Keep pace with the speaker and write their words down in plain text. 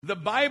The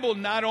Bible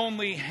not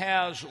only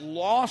has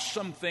lost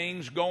some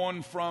things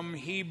going from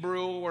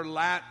Hebrew or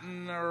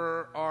Latin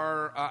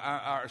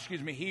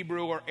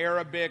Hebrew or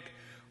Arabic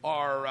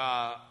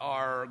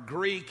or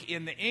Greek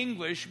in the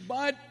English,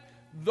 but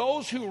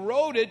those who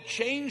wrote it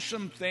changed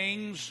some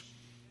things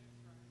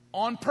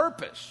on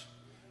purpose.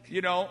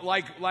 You know,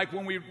 like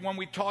when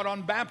we taught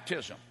on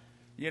baptism.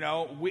 You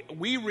know,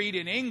 we read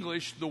in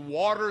English the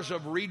waters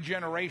of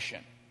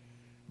regeneration,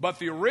 but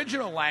the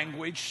original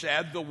language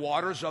said the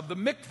waters of the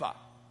mikvah.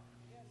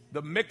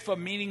 The mikvah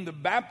meaning the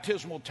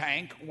baptismal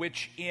tank,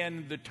 which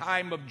in the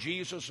time of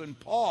Jesus and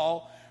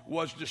Paul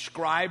was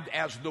described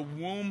as the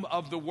womb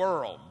of the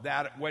world.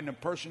 That when a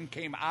person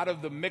came out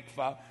of the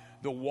mikvah,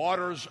 the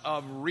waters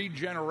of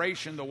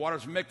regeneration, the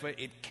waters of mikvah,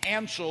 it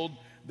canceled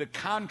the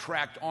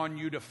contract on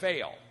you to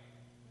fail.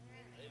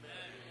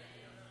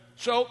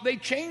 So they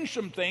changed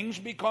some things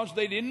because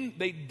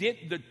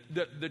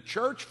the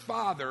church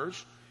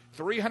fathers,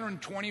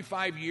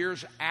 325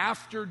 years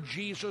after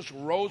Jesus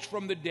rose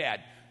from the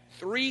dead,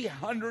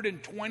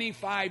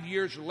 325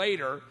 years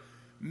later,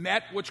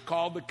 met what's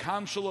called the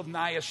Council of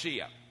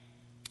Nicaea.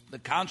 The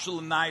Council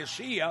of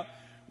Nicaea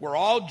were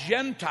all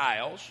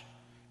Gentiles,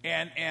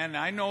 and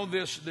I know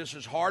this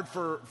is hard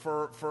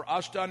for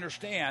us to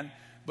understand,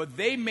 but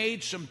they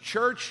made some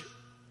church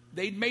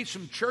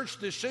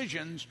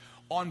decisions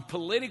on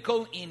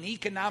political and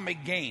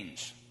economic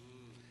gains.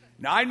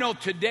 Now, I know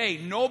today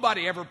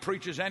nobody ever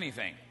preaches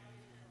anything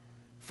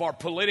for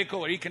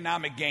political or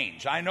economic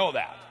gains. I know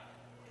that.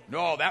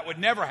 No, that would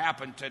never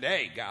happen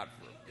today, God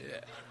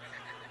forbid.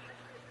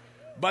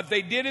 But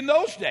they did in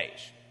those days.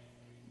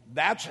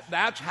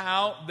 That's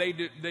how they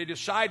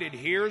decided,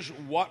 here's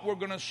what we're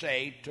going to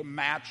say to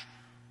match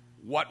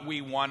what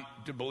we want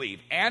to believe.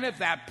 And at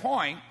that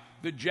point,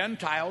 the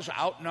Gentiles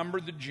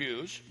outnumbered the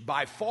Jews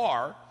by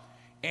far,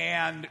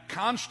 and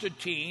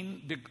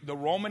Constantine, the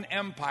Roman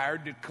Empire,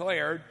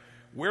 declared,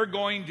 we're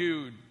going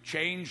to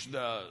change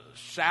the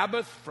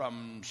Sabbath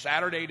from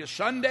Saturday to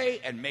Sunday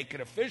and make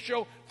it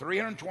official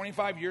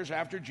 325 years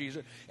after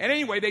Jesus. And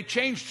anyway, they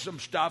changed some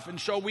stuff, and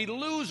so we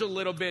lose a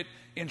little bit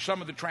in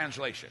some of the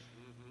translation.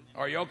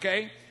 Are you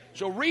okay?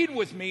 So read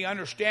with me,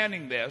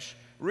 understanding this.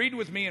 Read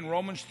with me in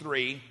Romans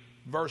 3,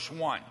 verse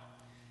 1.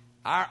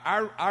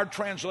 Our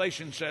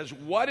translation says,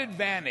 what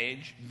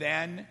advantage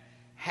then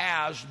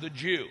has the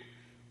Jew?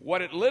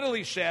 What it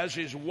literally says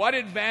is, what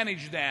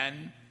advantage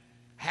then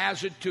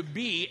has it to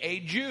be a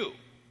Jew?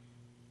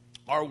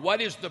 Or what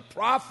is the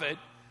profit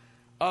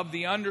of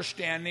the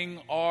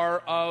understanding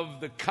or of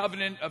the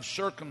covenant of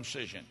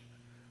circumcision?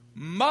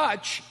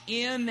 Much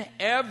in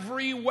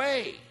every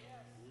way.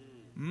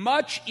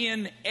 Much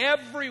in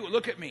every,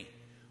 look at me.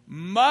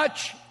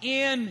 Much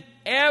in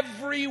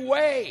every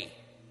way.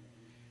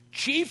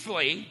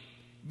 Chiefly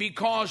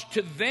because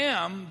to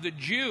them, the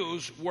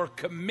Jews, were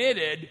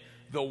committed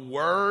the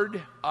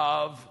Word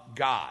of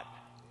God.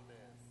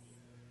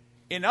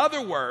 In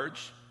other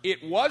words,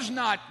 it was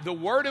not the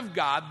Word of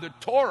God, the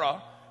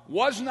Torah,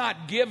 was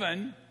not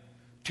given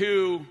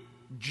to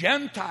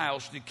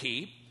Gentiles to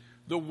keep.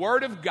 The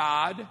Word of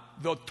God,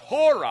 the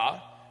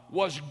Torah,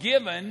 was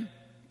given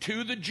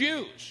to the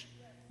Jews.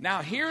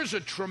 Now, here's a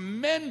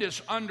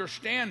tremendous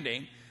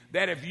understanding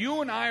that if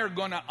you and I are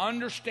going to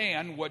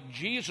understand what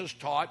Jesus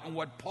taught and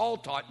what Paul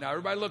taught, now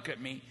everybody look at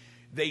me,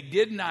 they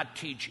did not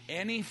teach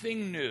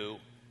anything new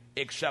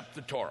except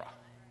the Torah.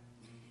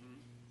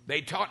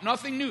 They taught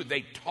nothing new.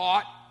 They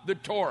taught the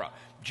Torah.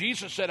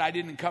 Jesus said, I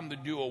didn't come to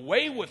do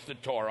away with the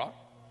Torah.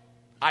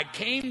 I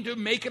came to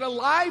make it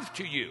alive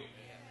to you.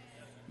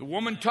 The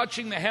woman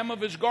touching the hem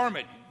of his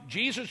garment.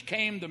 Jesus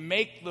came to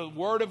make the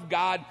Word of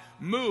God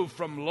move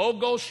from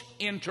Logos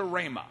into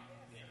Rhema.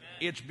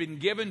 It's been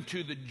given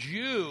to the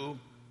Jew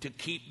to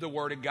keep the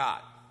Word of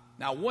God.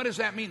 Now, what does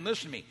that mean?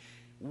 Listen to me.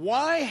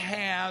 Why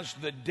has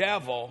the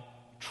devil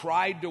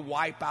tried to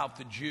wipe out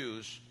the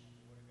Jews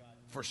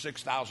for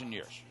 6,000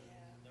 years?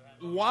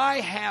 Why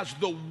has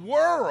the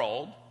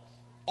world,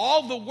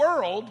 all the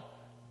world,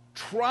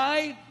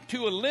 tried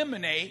to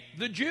eliminate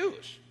the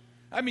Jews?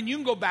 I mean, you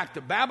can go back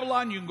to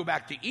Babylon, you can go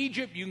back to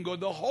Egypt, you can go to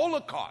the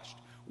Holocaust.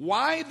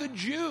 Why the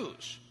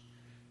Jews?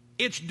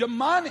 It's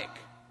demonic.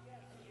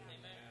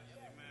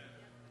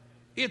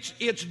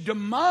 It's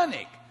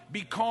demonic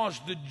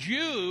because the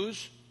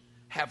Jews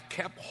have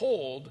kept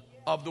hold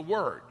of the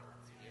Word.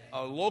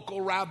 A local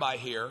rabbi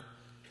here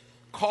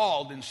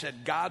called and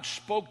said God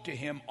spoke to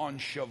him on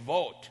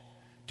Shavuot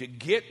to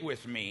get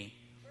with me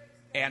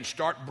and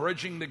start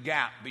bridging the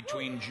gap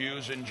between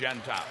Jews and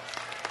Gentiles.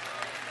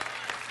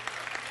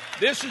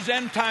 This is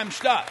end time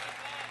stuff.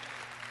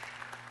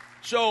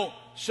 So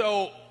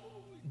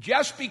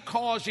just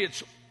because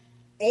it's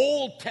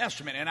Old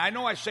Testament, and I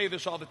know I say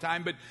this all the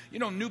time, but you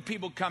know, new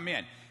people come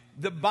in.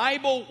 The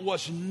Bible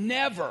was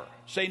never,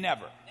 say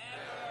never.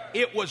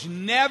 It was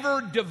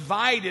never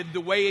divided the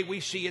way we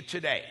see it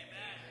today.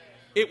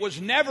 It was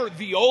never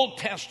the Old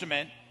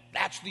Testament,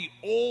 that's the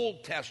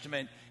Old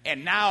Testament,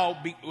 and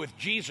now with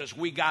Jesus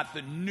we got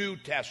the New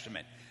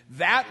Testament.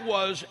 That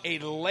was a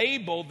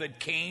label that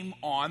came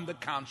on the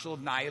Council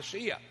of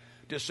Nicaea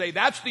to say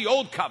that's the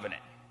old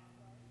covenant.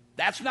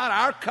 That's not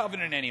our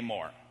covenant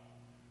anymore.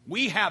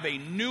 We have a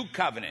new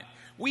covenant.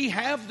 We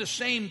have the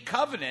same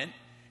covenant,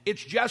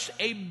 it's just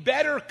a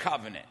better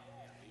covenant.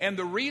 And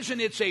the reason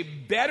it's a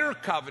better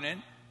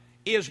covenant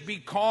is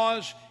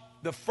because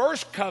the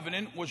first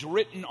covenant was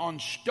written on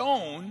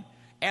stone,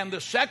 and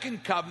the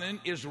second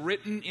covenant is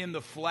written in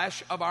the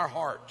flesh of our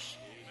hearts.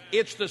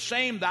 It's the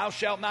same. Thou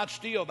shalt not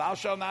steal. Thou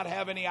shalt not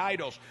have any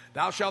idols.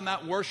 Thou shalt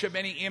not worship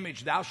any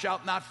image. Thou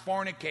shalt not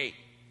fornicate.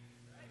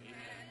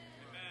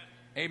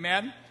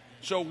 Amen.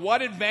 So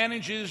what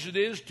advantages it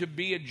is to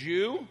be a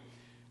Jew?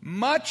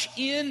 Much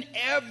in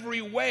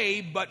every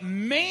way, but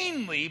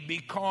mainly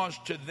because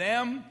to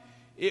them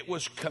it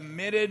was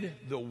committed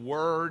the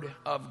Word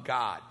of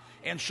God.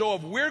 And so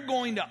if we're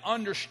going to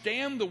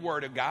understand the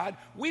Word of God,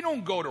 we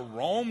don't go to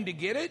Rome to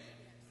get it.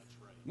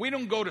 We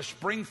don't go to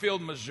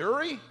Springfield,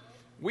 Missouri.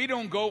 We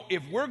don't go,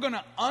 if we're going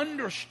to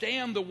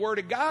understand the Word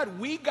of God,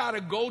 we got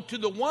to go to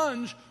the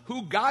ones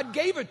who God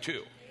gave it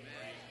to.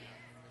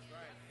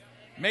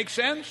 Make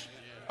sense?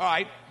 All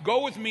right,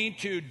 go with me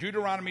to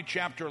Deuteronomy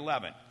chapter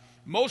 11.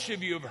 Most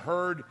of you have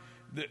heard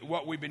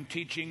what we've been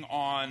teaching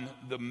on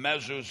the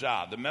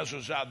mezuzah. The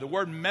mezuzah, the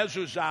word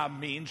mezuzah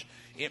means,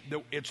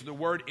 it's the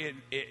word,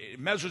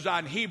 mezuzah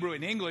in Hebrew,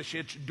 in English,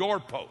 it's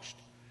doorpost.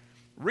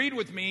 Read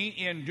with me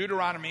in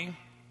Deuteronomy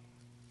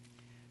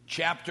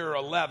chapter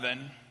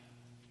 11.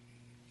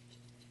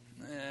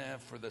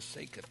 For the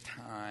sake of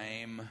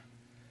time,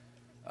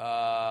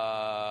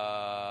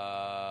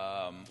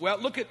 well,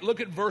 look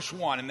at verse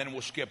 1, and then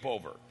we'll skip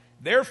over.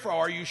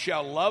 Therefore, you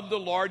shall love the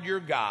Lord your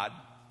God.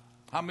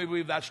 How many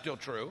believe that's still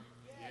true?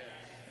 Yes.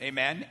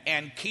 Amen.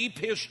 And keep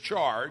his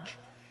charge,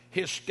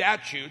 his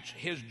statutes,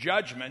 his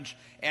judgments,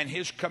 and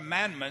his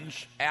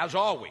commandments as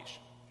always.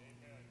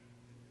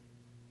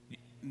 Amen.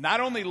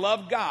 Not only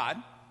love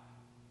God,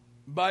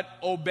 but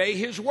obey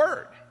his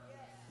word.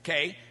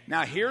 Okay,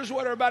 now here's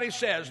what everybody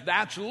says.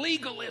 That's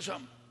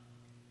legalism.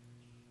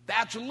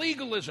 That's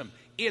legalism.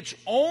 It's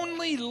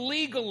only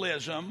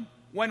legalism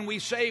when we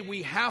say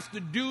we have to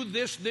do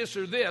this, this,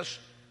 or this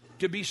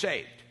to be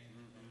saved.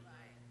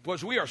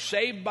 Because we are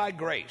saved by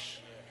grace,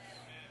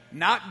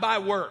 not by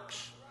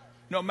works.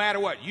 No matter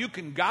what. You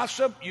can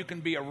gossip, you can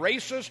be a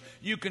racist,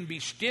 you can be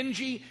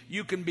stingy,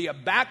 you can be a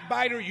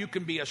backbiter, you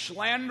can be a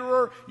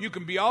slanderer, you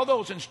can be all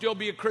those and still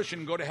be a Christian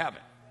and go to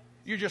heaven.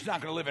 You're just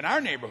not going to live in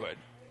our neighborhood.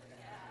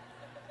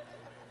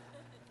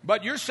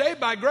 But you're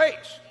saved by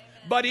grace.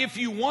 But if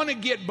you want to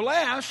get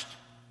blessed,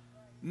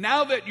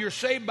 now that you're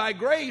saved by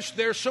grace,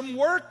 there's some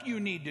work you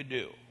need to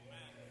do.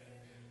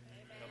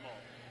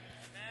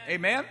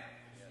 Amen?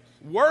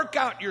 Work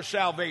out your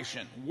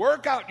salvation.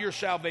 Work out your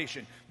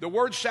salvation. The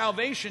word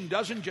salvation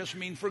doesn't just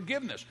mean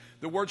forgiveness.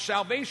 The word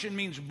salvation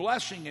means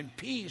blessing and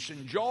peace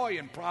and joy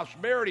and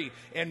prosperity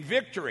and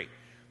victory.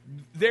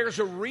 There's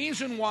a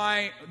reason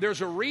why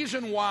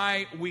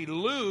we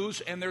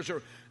lose, and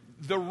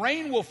the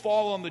rain will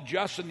fall on the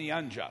just and the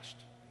unjust.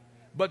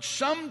 But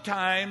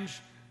sometimes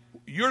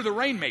you're the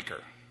rainmaker.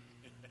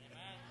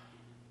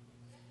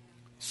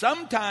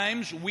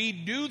 Sometimes we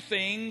do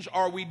things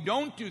or we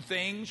don't do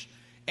things,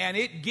 and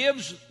it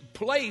gives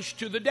place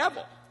to the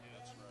devil.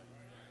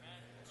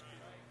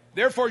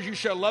 Therefore you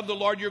shall love the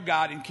Lord your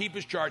God and keep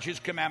his charge, his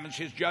commandments,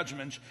 his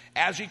judgments,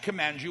 as he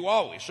commands you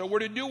always. So we're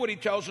to do what he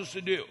tells us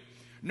to do.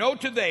 Know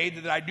today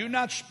that I do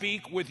not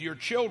speak with your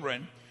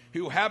children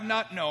who have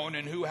not known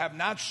and who have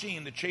not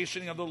seen the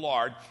chastening of the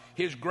Lord,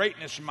 his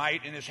greatness,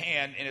 might, in his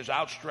hand, and his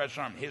outstretched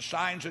arm, his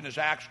signs and his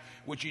acts,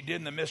 which he did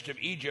in the midst of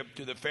Egypt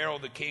to the Pharaoh,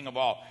 the king of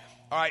all.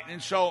 All right,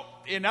 and so,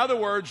 in other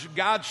words,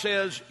 God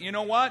says, you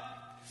know what?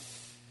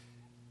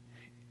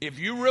 If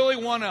you really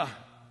want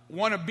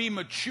to be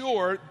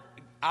mature,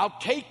 I'll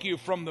take you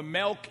from the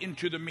milk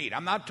into the meat.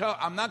 I'm not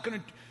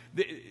going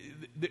to.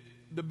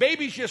 The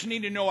babies just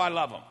need to know I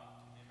love them.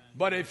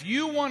 But if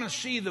you want to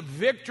see the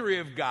victory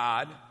of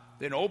God,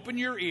 then open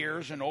your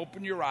ears and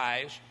open your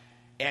eyes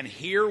and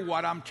hear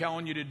what I'm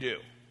telling you to do.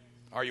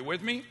 Are you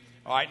with me?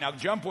 All right, now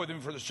jump with me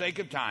for the sake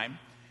of time.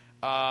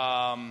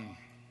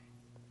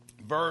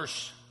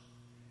 Verse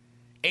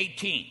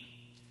 18.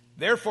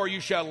 Therefore you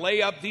shall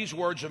lay up these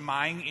words of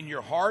mine in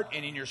your heart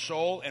and in your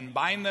soul, and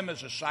bind them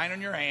as a sign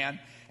on your hand,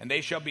 and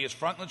they shall be as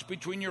frontlets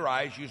between your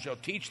eyes. You shall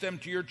teach them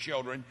to your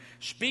children.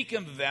 Speak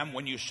unto them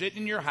when you sit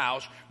in your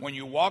house, when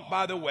you walk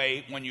by the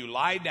way, when you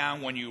lie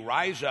down, when you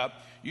rise up.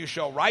 You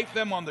shall write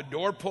them on the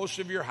doorposts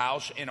of your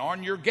house and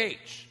on your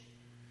gates.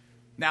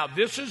 Now,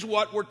 this is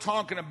what we're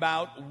talking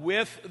about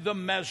with the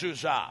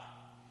mezuzah.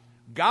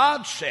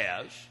 God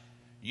says,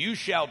 you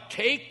shall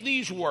take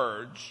these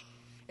words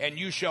and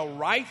you shall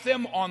write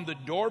them on the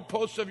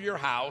doorposts of your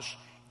house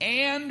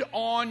and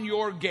on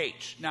your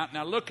gates.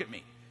 Now look at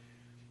me.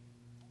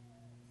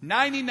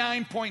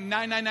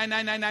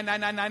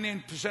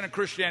 99.9999999% of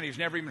Christianity has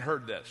never even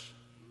heard this.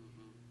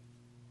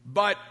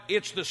 But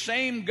it's the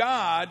same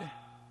God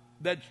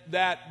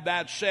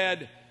that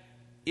said,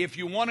 if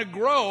you want to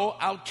grow,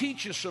 I'll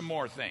teach you some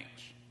more things.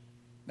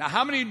 Now,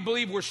 how many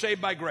believe we're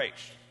saved by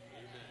grace?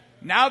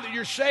 Now that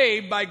you're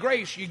saved by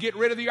grace, you get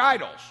rid of the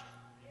idols.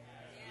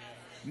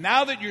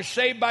 Now that you're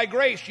saved by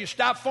grace, you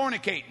stop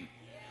fornicating.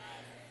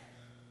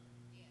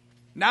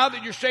 Now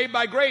that you're saved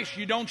by grace,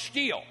 you don't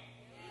steal.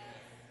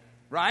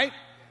 Right?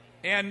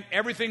 And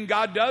everything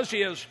God does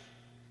is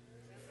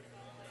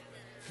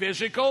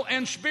physical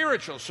and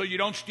spiritual. So you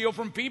don't steal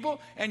from people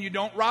and you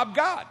don't rob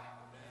God.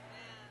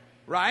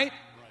 Right?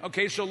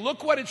 Okay, so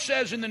look what it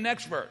says in the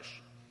next verse.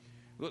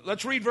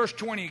 Let's read verse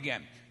 20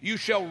 again. You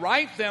shall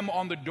write them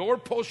on the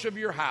doorposts of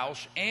your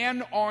house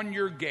and on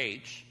your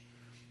gates,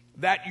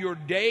 that your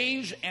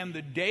days and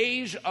the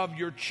days of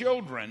your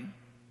children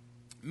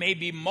may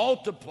be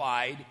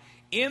multiplied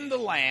in the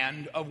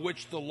land of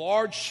which the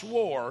Lord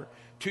swore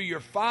to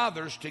your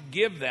fathers to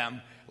give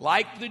them,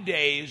 like the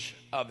days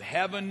of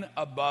heaven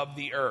above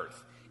the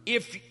earth.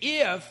 If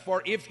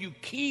you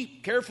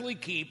carefully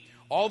keep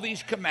all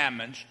these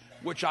commandments,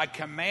 which I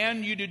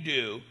command you to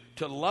do,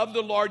 to love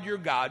the Lord your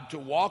God, to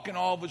walk in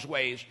all of his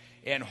ways,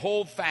 and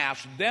hold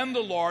fast, then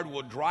the Lord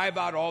will drive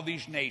out all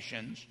these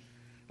nations,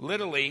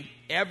 literally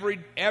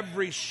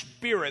every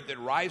spirit that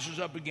rises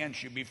up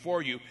against you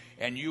before you,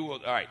 and you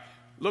will. All right,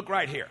 look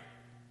right here.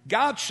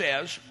 God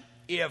says,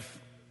 if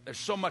there's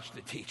so much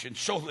to teach and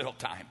so little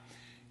time,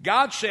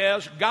 God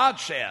says,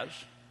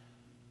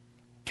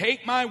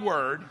 take my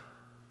word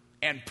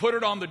and put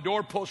it on the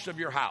doorpost of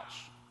your house.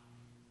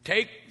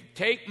 Take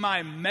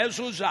my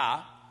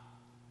mezuzah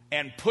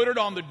and put it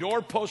on the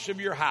doorpost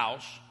of your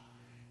house,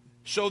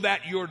 so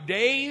that your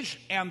days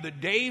and the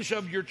days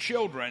of your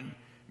children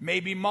may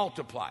be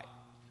multiplied.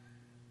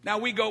 Now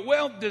we go,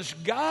 well, does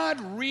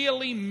God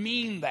really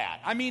mean that?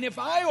 I mean, if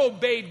I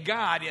obeyed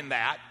God in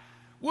that,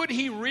 would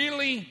he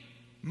really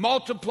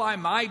multiply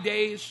my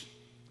days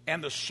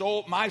and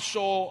my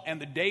soul and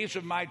the days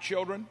of my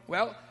children?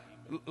 Well,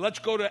 let's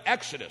go to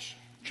Exodus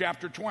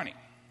chapter 20,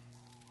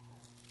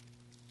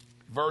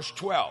 verse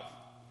 12.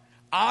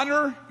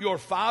 Honor your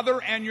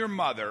father and your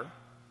mother,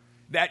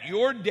 that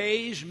your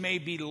days may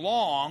be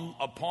long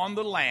upon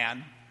the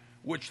land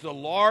which the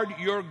Lord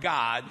your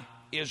God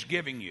is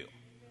giving you.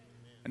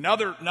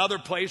 Another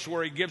place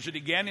where he gives it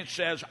again, it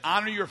says,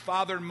 honor your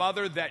father and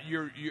mother, that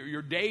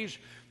your days,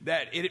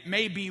 that it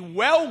may be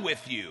well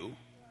with you,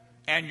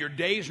 and your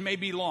days may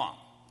be long.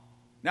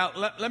 Now,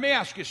 let me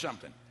ask you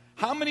something.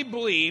 How many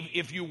believe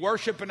if you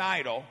worship an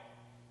idol,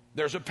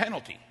 there's a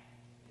penalty?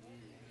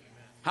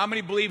 How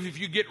many believe if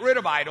you get rid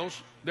of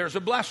idols, there's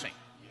a blessing?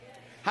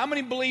 How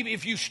many believe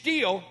if you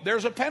steal,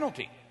 there's a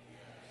penalty?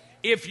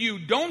 If you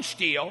don't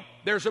steal,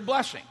 there's a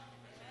blessing.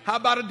 How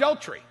about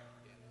adultery?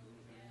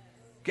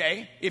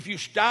 Okay, if you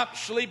stop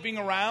sleeping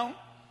around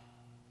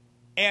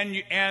and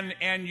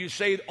you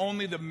say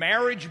only the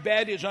marriage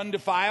bed is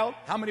undefiled,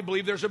 how many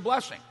believe there's a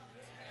blessing?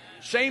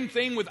 Same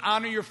thing with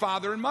honor your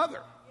father and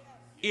mother.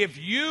 If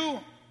you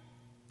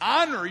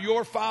honor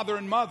your father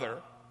and mother,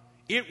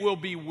 it will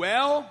be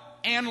well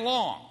and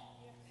long.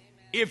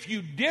 If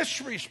you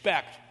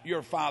disrespect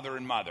your father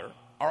and mother,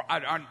 or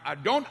I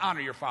don't honor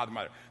your father and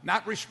mother,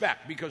 not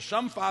respect, because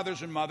some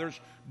fathers and mothers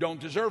don't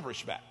deserve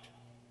respect.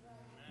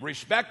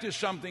 Respect is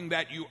something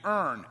that you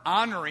earn.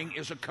 Honoring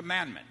is a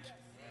commandment.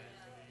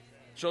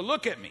 So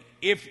look at me.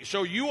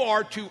 So you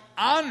are to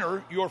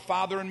honor your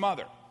father and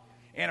mother.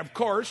 And of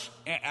course,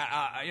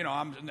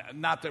 I'm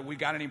not that we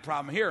got any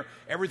problem here.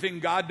 Everything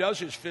God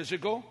does is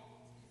physical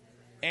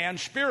and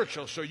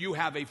spiritual. So you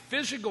have a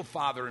physical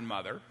father and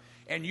mother,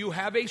 and you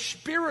have a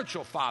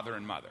spiritual father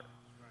and mother.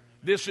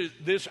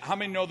 This. How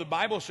many know the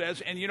Bible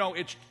says? And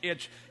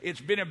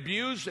it's been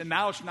abused, and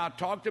now it's not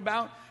talked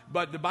about.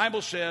 But the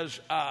Bible says,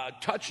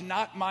 "Touch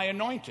not my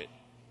anointed."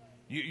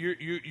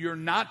 You're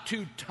not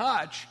to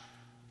touch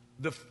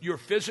your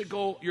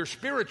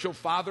spiritual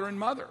father and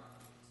mother.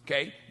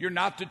 Okay, you're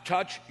not to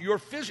touch your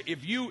physical.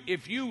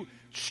 If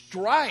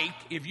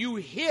you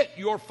hit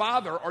your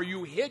father or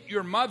you hit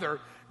your mother,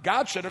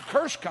 God said a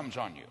curse comes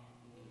on you.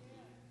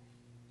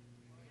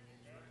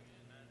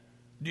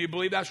 Do you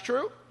believe that's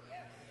true?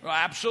 Well,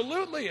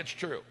 absolutely, it's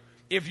true.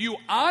 If you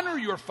honor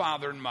your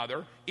father and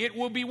mother, it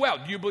will be well.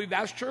 Do you believe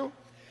that's true?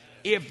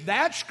 If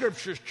that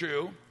scripture is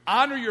true,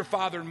 honor your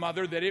father and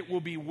mother, that it will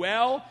be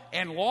well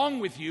and long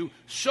with you.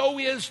 So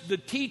is the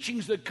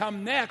teachings that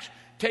come next.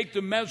 Take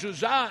the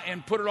mezuzah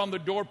and put it on the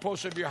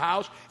doorpost of your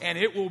house, and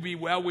it will be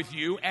well with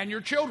you and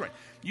your children.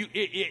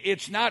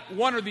 It's not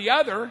one or the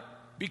other,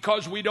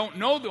 because we don't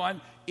know the one.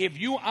 If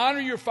you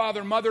honor your father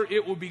and mother,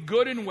 it will be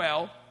good and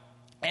well.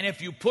 And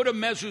if you put a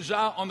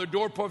mezuzah on the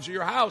doorpost of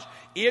your house,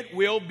 it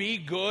will be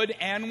good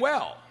and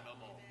well.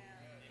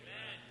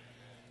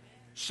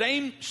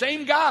 Same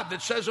God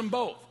that says them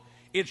both.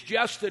 It's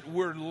just that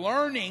we're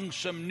learning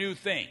some new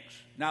things.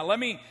 Now let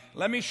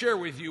me share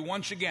with you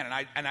once again,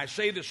 and I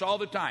say this all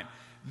the time.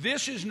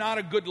 This is not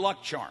a good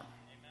luck charm.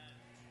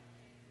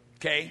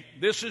 Okay?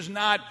 This is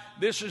not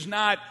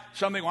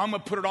something, well, I'm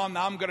going to put it on,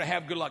 now I'm going to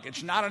have good luck.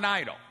 It's not an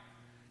idol.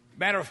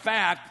 Matter of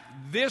fact,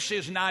 this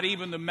is not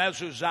even the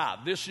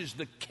mezuzah. This is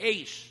the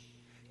case.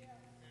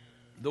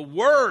 The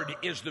word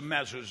is the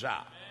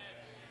mezuzah.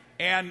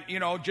 And,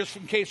 just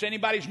in case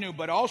anybody's new,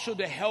 but also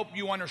to help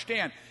you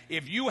understand,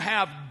 if you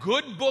have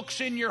good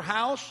books in your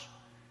house,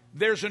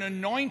 there's an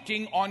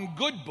anointing on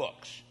good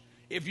books.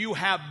 If you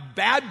have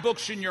bad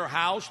books in your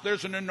house,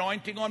 there's an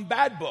anointing on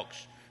bad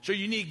books. So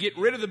you need to get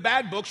rid of the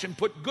bad books and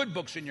put good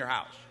books in your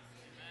house.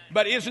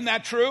 But isn't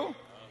that true?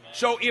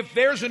 So if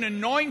there's an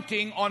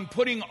anointing on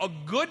putting a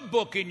good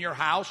book in your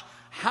house,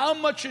 how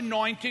much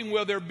anointing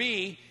will there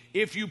be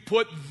if you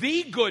put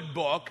the good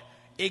book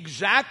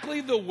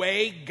exactly the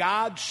way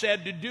God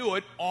said to do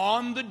it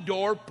on the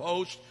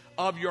doorpost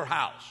of your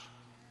house?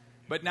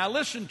 But now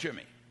listen to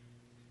me.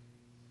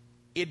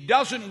 It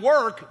doesn't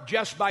work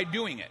just by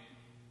doing it.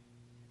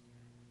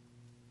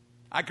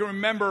 I can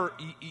remember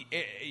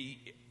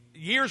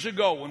years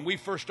ago when we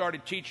first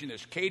started teaching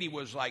this, Katie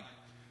was like,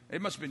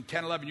 it must have been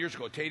 10, 11 years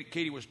ago.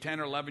 Katie was 10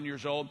 or 11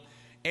 years old.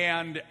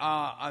 And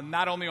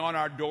not only on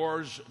our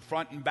doors,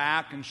 front and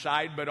back and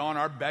side, but on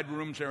our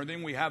bedrooms and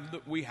everything,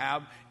 we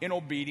have in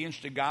obedience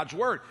to God's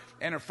word.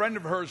 And a friend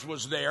of hers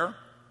was there,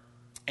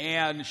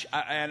 and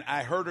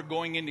I heard her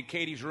going into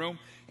Katie's room,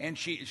 and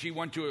she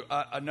went to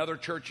another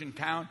church in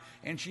town,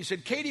 and she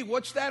said, "Katie,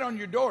 what's that on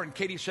your door?" And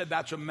Katie said,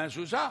 "That's a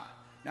mezuzah."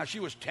 Now,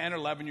 she was 10,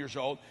 11 years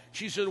old.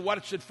 She said,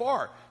 "What's it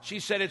for?" She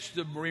said, "It's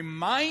to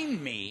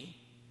remind me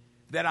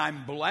that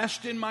I'm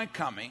blessed in my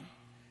coming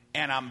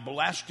and I'm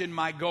blessed in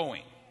my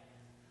going.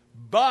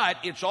 But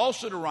it's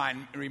also to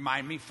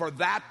remind me, for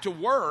that to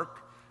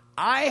work,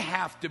 I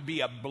have to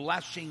be a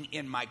blessing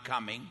in my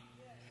coming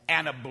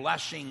and a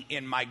blessing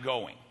in my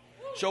going."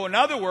 So in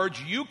other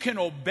words, you can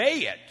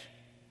obey it,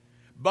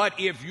 but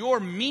if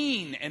you're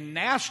mean and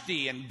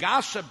nasty and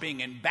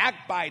gossiping and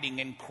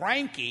backbiting and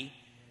cranky,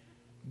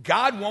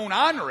 God won't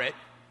honor it,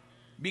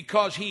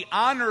 because he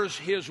honors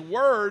his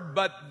word,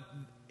 but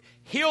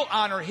he'll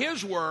honor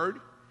his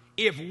word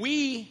if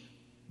we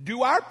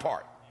do our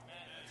part.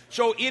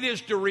 So it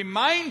is to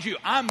remind you,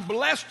 I'm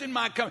blessed in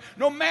my coming.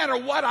 No matter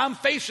what I'm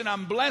facing,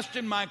 I'm blessed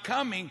in my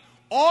coming,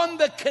 on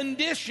the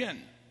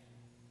condition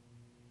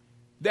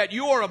that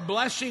you are a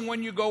blessing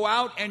when you go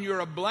out and you're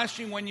a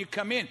blessing when you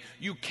come in.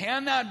 You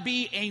cannot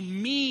be a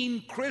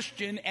mean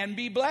Christian and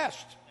be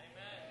blessed.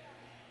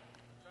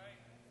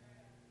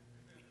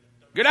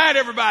 Good night,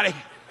 everybody.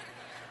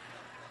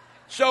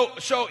 So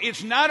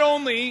it's not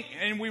only,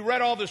 and we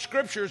read all the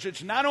scriptures,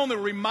 it's not only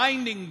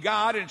reminding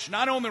God, it's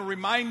not only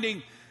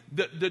reminding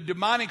the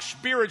demonic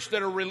spirits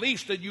that are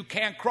released that you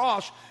can't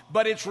cross,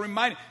 but it's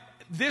reminding,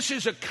 this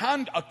is a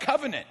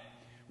covenant,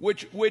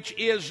 which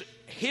is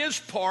his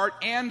part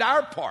and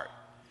our part.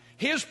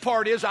 His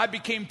part is, I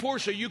became poor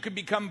so you could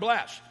become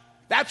blessed.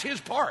 That's his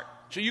part,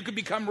 so you could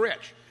become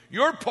rich.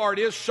 Your part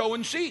is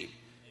sowing seed.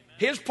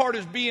 His part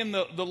is being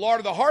the Lord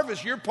of the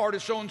harvest. Your part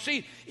is sowing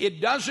seed.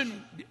 It doesn't,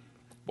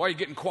 boy, you're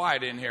getting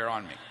quiet in here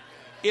on me.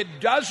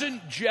 It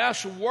doesn't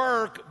just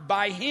work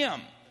by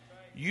him.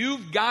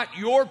 You've got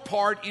your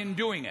part in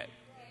doing it.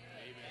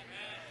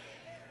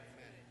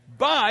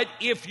 But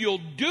if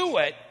you'll do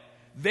it,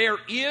 there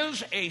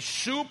is a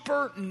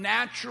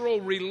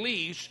supernatural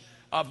release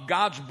of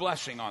God's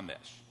blessing on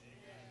this.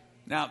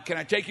 Now, can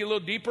I take you a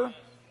little deeper?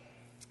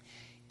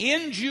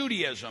 In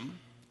Judaism,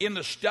 in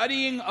the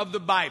studying of the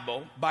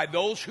Bible by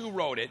those who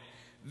wrote it,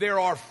 there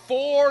are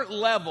 4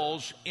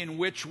 levels in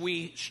which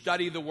we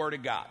study the Word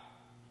of God.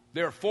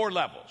 There are 4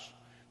 levels.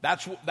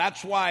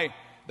 That's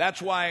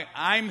why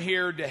I'm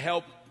here to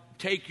help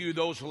take you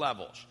those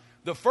levels.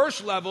 The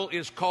first level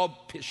is called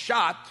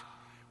Pishat,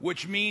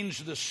 which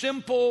means the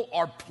simple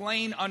or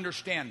plain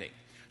understanding.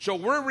 So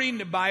we're reading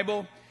the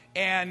Bible,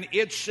 and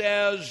it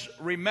says,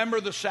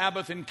 remember the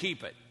Sabbath and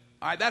keep it.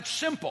 All right, that's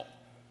simple.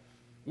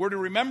 We're to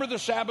remember the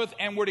Sabbath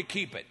and we're to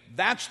keep it.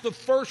 That's the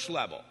first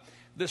level.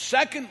 The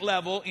second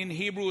level in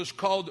Hebrew is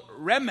called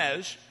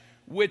remez,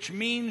 which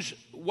means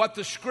what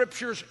the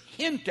scriptures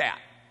hint at.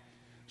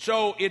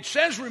 So it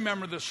says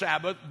remember the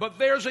Sabbath, but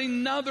there's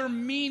another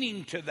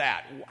meaning to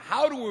that.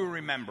 How do we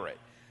remember it?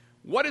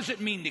 What does it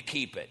mean to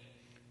keep it?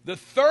 The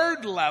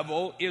third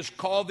level is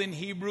called in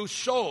Hebrew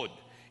sod.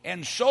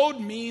 And sod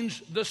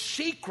means the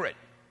secret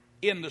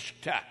in the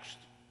text.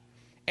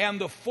 And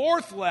the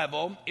fourth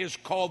level is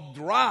called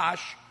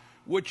drash,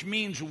 which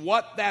means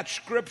what that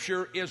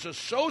scripture is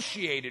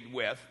associated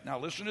with. Now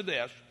listen to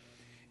this.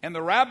 And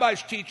the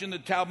rabbis teach in the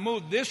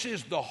Talmud, this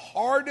is the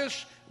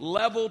hardest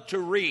level to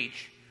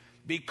reach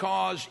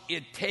because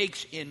it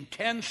takes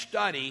intense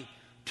study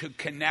to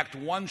connect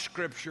one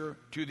scripture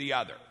to the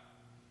other.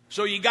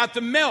 So you got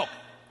the milk.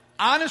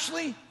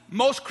 Honestly,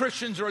 most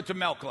Christians are at the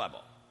milk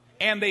level.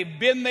 And they've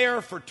been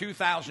there for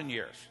 2,000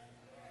 years.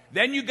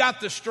 Then you got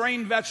the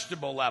strained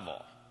vegetable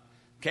level.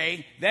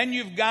 Okay? Then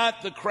you've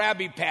got the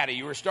Krabby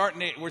Patty. We're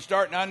starting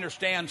to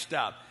understand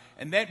stuff.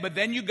 But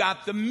then you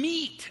got the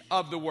meat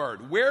of the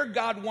word. Where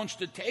God wants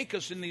to take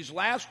us in these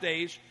last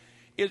days,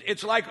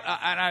 it's like,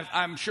 and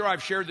I'm sure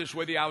I've shared this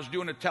with you. I was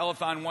doing a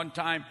telethon one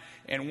time,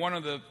 and one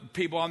of the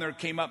people on there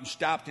came up and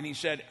stopped, and he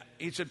said,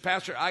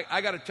 Pastor,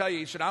 I got to tell you,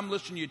 he said, I'm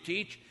listening to you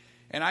teach.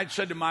 And I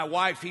said to my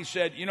wife, he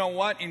said, you know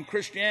what? In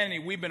Christianity,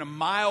 we've been a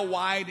mile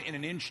wide and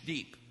an inch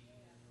deep.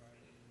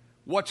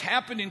 What's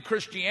happened in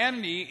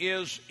Christianity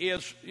is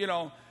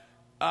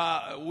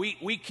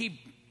we keep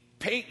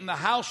painting the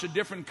house a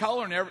different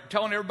color and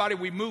telling everybody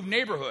we move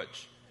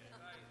neighborhoods.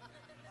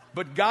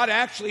 But God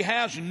actually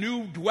has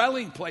new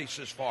dwelling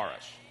places for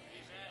us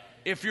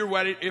if you're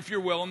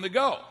willing to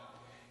go.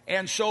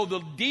 And so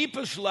the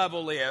deepest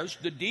level, the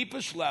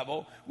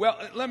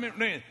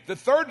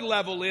third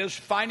level is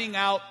finding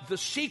out the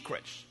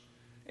secrets.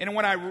 And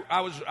when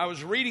I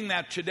was reading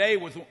that today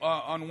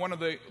on one of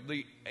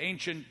the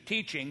ancient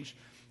teachings,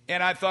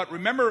 and I thought,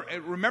 remember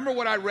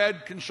what I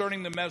read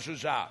concerning the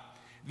mezuzah.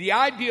 The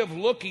idea of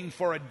looking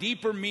for a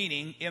deeper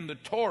meaning in the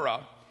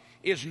Torah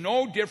is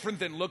no different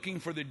than looking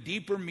for the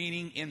deeper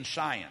meaning in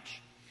science.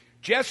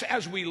 Just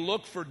as we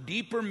look for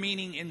deeper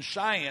meaning in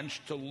science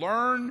to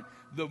learn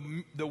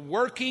the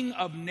working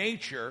of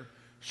nature,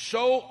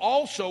 so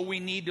also we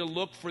need to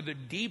look for the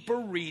deeper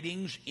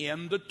readings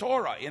in the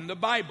Torah, in the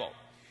Bible.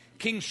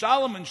 King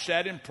Solomon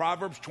said in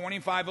Proverbs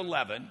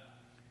 25:11,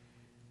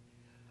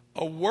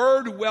 a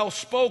word well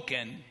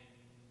spoken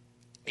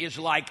is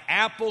like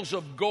apples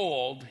of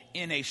gold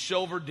in a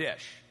silver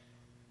dish.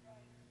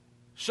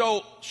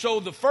 So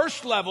the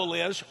first level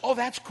is, oh,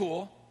 that's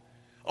cool.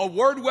 A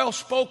word well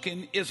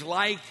spoken is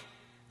like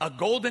a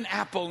golden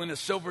apple in a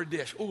silver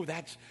dish. Oh,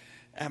 I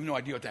have no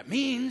idea what that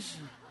means.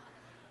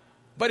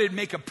 But it'd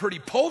make a pretty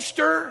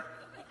poster.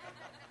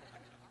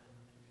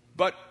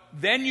 But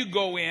then you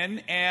go in,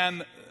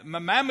 and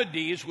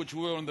Maimonides, which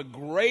was one of the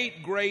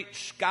great, great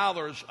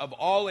scholars of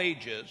all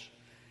ages,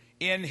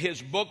 in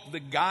his book, The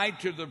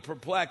Guide to the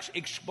Perplexed,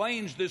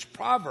 explains this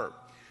proverb.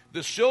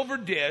 The silver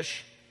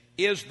dish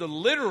is the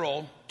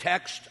literal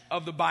text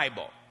of the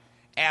Bible,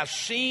 as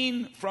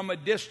seen from a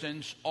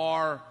distance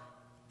are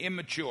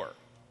immature.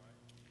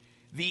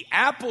 The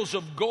apples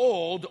of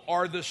gold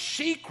are the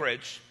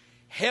secrets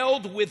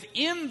held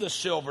within the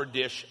silver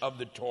dish of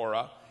the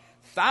Torah.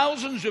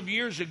 Thousands of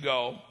years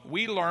ago,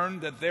 we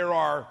learned that there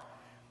are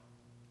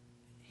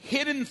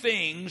hidden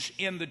things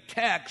in the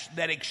text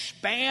that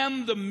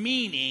expand the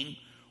meaning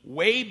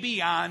way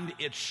beyond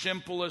its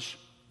simplest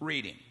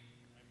reading.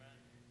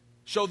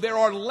 So there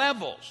are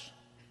levels.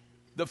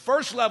 The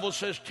first level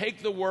says,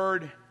 take the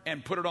word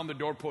and put it on the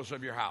doorpost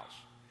of your house.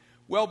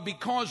 Well,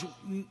 because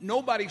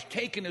nobody's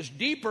taken us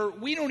deeper,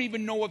 we don't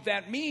even know what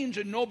that means,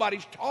 and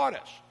nobody's taught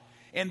us.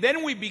 And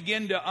then we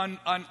begin to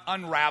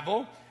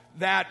unravel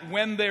that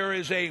when there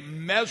is a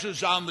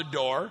mezuzah on the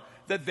door,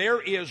 that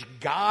there is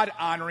God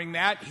honoring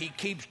that. He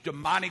keeps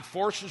demonic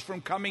forces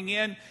from coming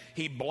in.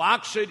 He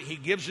blocks it. He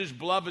gives his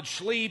beloved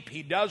sleep.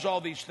 He does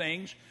all these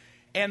things.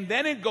 And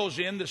then it goes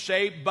in to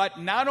say, but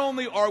not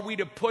only are we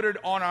to put it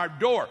on our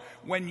door,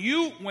 when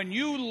you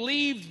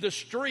leave the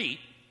street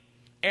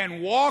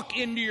and walk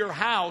into your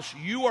house,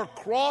 you are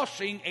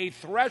crossing a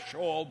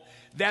threshold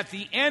that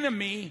the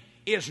enemy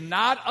is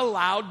not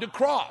allowed to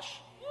cross.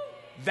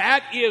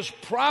 That is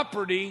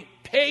property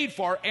paid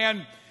for.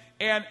 And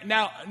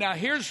now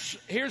here's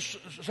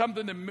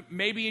something that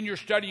maybe in your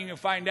studying you'll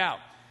find out.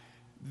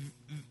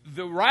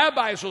 The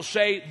rabbis will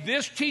say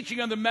this teaching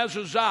of the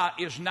mezuzah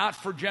is not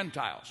for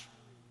Gentiles.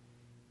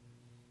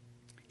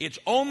 It's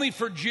only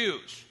for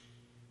Jews.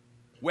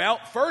 Well,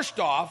 first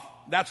off,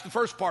 that's the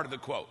first part of the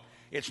quote.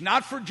 It's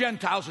not for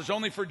Gentiles, it's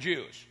only for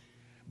Jews.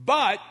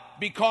 But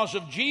because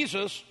of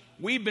Jesus,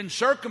 we've been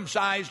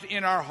circumcised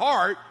in our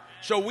heart,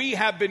 so we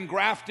have been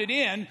grafted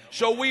in,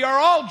 so we are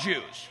all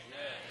Jews.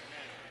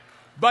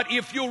 But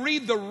if you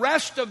read the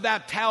rest of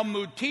that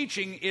Talmud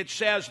teaching, it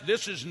says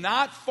this is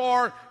not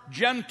for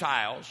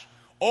Gentiles,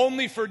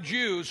 only for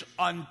Jews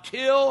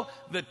until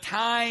the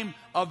time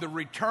of the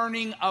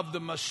returning of the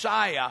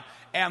Messiah,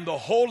 and the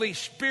Holy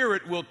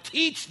Spirit will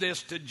teach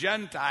this to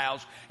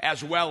Gentiles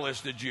as well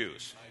as the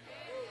Jews.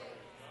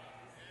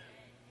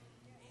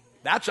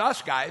 That's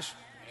us, guys.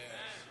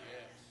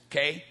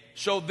 Okay?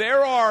 So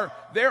there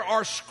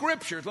are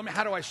scriptures.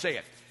 How do I say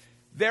it?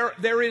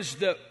 There is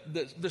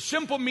the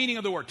simple meaning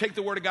of the word. Take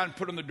the word of God and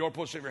put it on the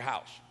doorpost of your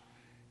house.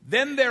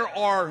 Then there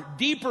are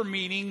deeper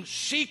meanings,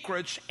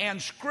 secrets,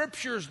 and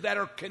scriptures that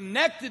are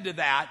connected to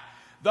that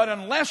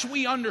unless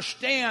we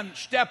understand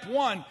step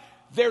one,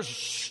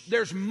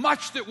 there's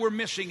much that we're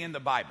missing in the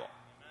Bible.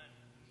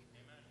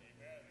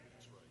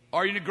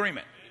 Are you in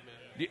agreement?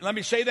 Let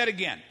me say that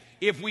again.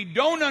 If we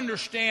don't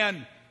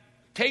understand,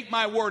 take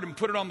my word and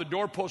put it on the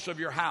doorpost of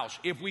your house.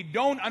 If we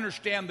don't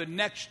understand the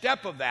next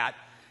step of that,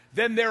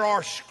 then there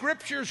are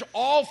scriptures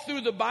all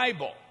through the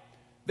Bible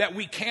that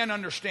we can't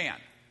understand.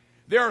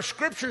 There are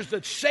scriptures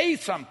that say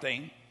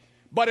something,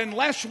 but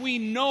unless we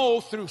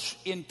know through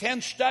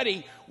intense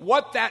study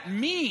what that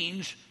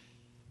means,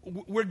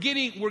 we're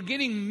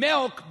getting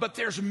milk, but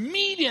there's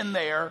meat in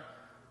there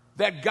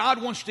that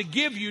God wants to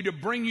give you to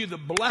bring you the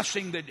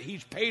blessing that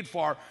he's paid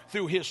for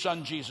through his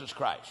son Jesus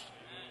Christ.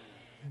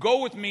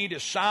 Go with me to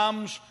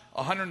Psalms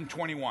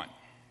 121.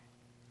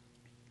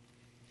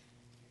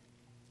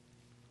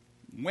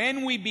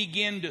 When we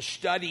begin to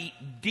study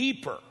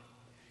deeper,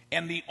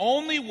 and the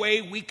only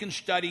way we can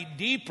study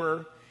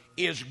deeper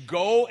is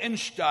go and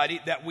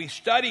study, that we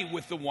study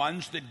with the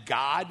ones that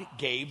God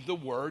gave the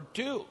word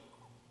to.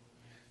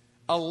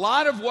 A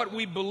lot of what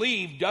we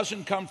believe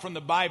doesn't come from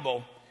the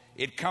Bible,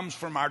 it comes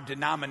from our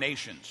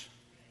denominations.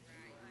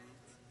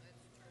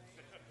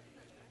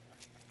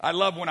 I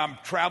love when I'm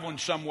traveling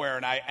somewhere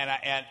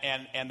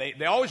and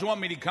they always want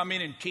me to come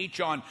in and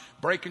teach on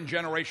breaking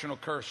generational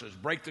curses,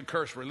 break the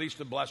curse, release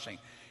the blessing.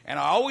 And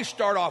I always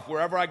start off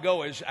wherever I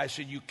go is I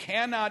said, you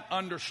cannot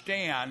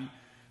understand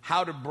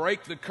how to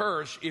break the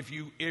curse if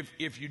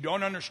you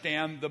don't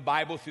understand the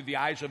Bible through the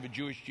eyes of a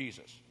Jewish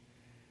Jesus.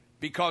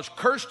 Because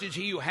cursed is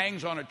he who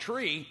hangs on a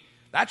tree.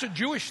 That's a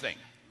Jewish thing.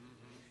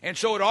 And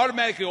so it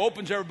automatically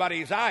opens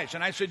everybody's eyes.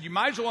 And I said, you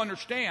might as well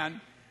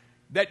understand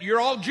that you're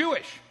all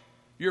Jewish.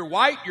 You're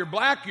white, you're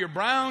black, you're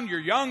brown, you're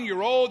young,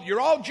 you're old, you're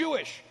all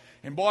Jewish.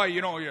 And boy,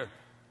 you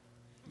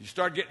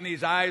start getting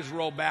these eyes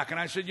rolled back. And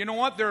I said, you know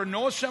what? There are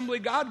no Assembly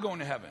of God going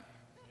to heaven.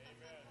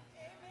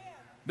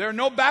 There are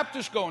no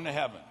Baptists going to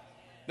heaven.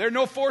 There are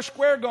no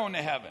Foursquare going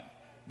to heaven.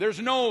 There's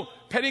no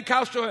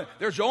Pentecostal.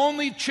 There's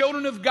only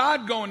children of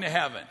God going to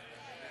heaven.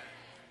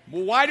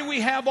 Well, why do we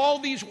have all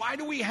these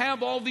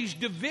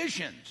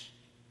divisions?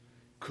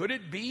 Could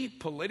it be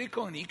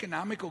political and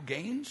economical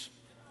gains?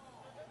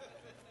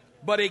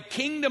 But a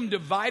kingdom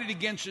divided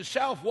against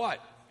itself, what?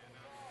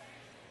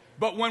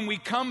 But when we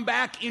come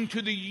back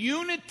into the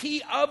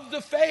unity of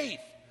the faith,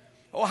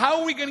 how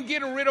are we going to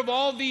get rid of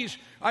all these?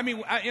 I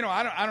mean,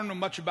 I don't know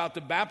much about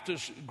the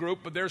Baptist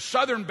group, but there's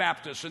Southern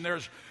Baptists, and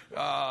there's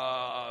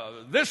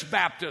this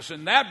Baptist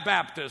and that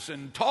Baptist,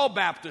 and tall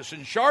Baptist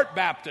and short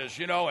Baptist,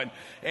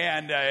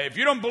 and if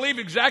you don't believe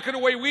exactly the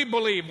way we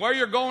believe, well,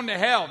 you're going to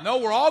hell. No,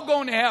 we're all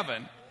going to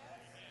heaven.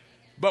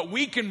 But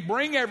we can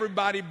bring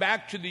everybody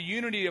back to the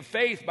unity of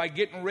faith by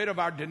getting rid of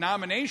our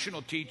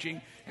denominational teaching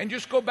and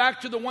just go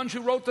back to the ones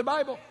who wrote the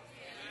Bible.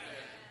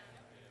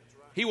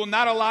 He will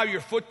not allow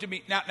your foot to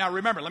be... Now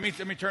remember, let me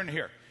turn to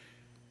here.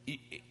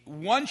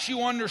 Once you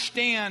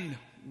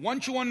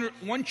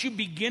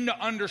begin to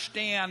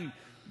understand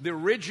the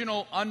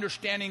original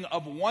understanding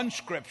of one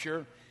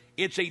scripture,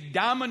 it's a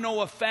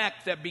domino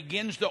effect that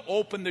begins to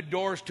open the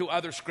doors to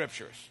other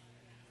scriptures.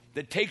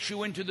 That takes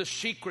you into the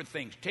secret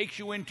things, takes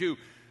you into...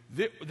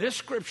 This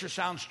scripture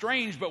sounds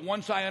strange, but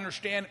once I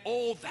understand,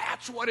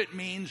 that's what it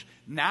means,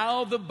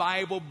 now the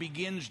Bible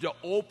begins to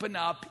open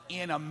up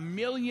in a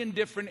million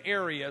different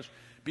areas,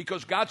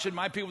 because God said,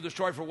 my people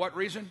destroy for what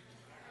reason?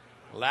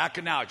 Lack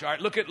of knowledge. All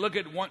right, look at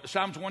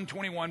Psalms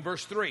 121,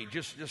 verse 3,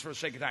 just for the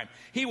sake of time.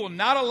 He will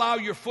not allow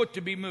your foot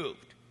to be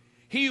moved.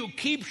 He who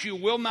keeps you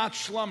will not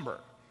slumber.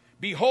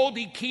 Behold,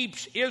 he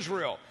keeps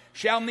Israel,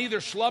 shall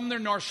neither slumber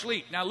nor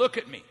sleep. Now look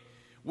at me.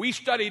 We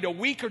studied a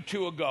week or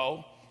two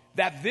ago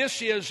that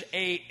this is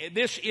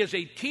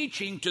a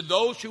teaching to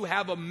those who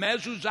have a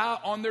mezuzah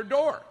on their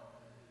door.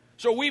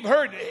 So we've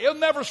heard, he'll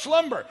never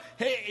slumber.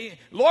 Hey,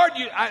 Lord,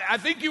 I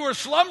think you were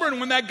slumbering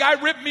when that guy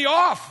ripped me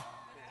off.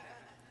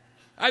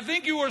 I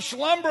think you were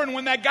slumbering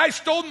when that guy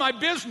stole my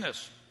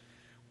business.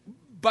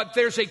 But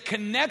there's a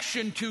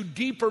connection to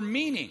deeper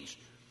meanings.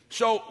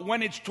 So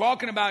when it's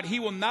talking about he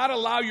will not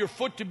allow your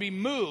foot to be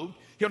moved,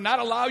 he'll not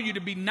allow you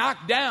to be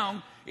knocked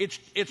down,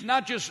 it's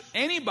not just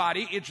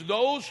anybody, it's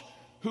those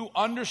who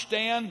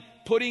understand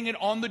putting it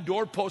on the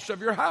doorposts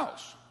of your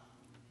house.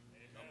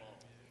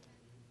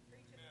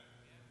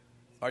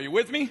 Are you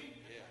with me?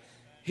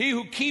 He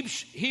who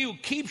keeps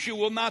you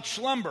will not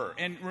slumber.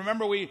 And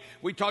remember, we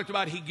talked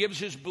about he gives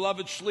his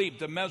beloved sleep,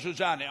 the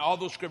mezuzah, and all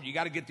those scriptures. You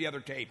got to get the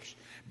other tapes.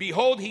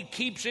 Behold, he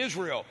keeps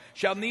Israel,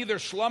 shall neither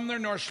slumber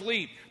nor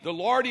sleep. The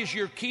Lord is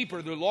your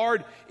keeper. The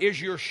Lord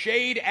is your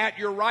shade at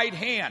your right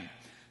hand.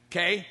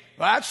 Okay,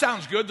 well, that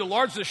sounds good. The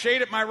Lord's the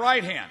shade at my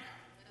right hand.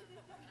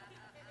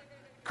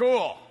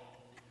 Cool.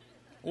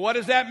 What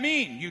does that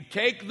mean? You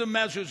take the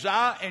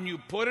mezuzah and you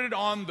put it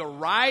on the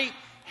right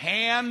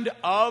hand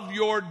of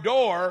your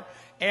door,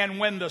 and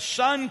when the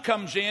sun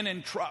comes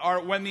in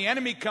or when the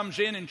enemy comes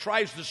in and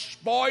tries to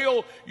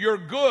spoil your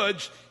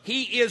goods,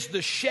 he is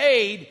the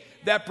shade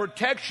that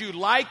protects you,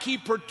 like he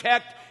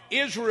protected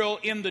Israel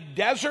in the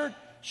desert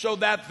so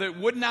that it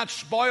would not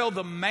spoil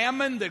the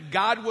mammon that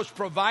God was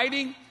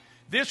providing.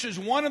 This is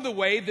one of the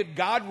ways that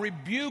God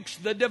rebukes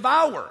the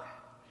devourer.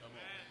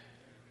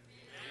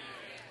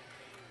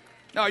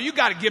 No, you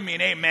got to give me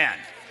an amen.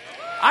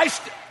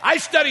 I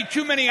studied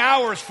too many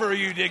hours for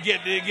you to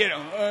get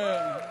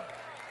them.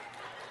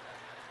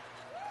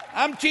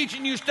 I'm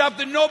teaching you stuff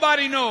that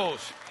nobody knows.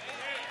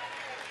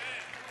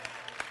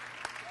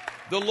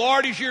 The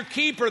Lord is your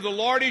keeper. The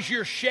Lord is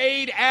your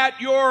shade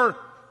at your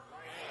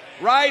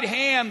right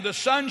hand. The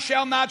sun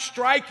shall not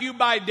strike you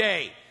by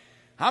day.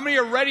 How many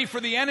are ready for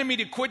the enemy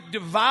to quit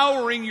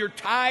devouring your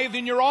tithe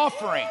and your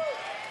offering?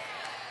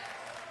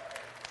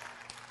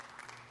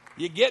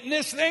 You getting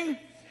this thing?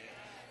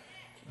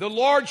 The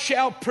Lord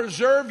shall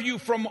preserve you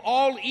from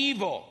all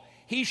evil.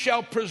 He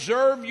shall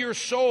preserve your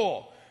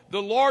soul.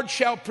 The Lord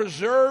shall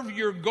preserve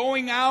your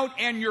going out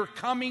and your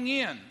coming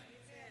in.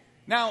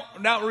 Now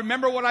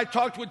remember what I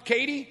talked with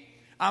Katie?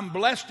 I'm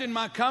blessed in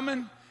my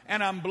coming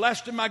and I'm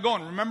blessed in my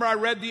going. Remember I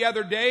read the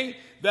other day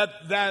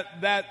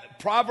that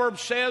proverb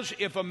says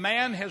if a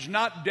man has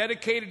not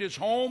dedicated his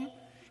home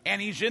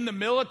and he's in the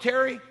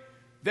military,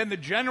 then the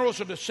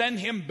generals are to send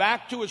him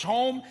back to his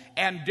home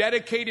and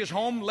dedicate his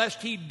home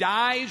lest he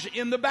dies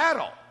in the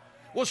battle.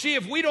 Well, see,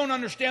 if we don't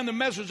understand the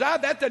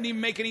mezuzah, that doesn't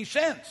even make any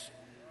sense.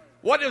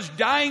 What does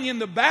dying in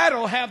the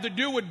battle have to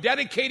do with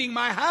dedicating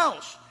my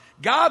house?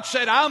 God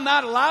said, I'll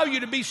not allow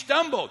you to be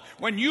stumbled.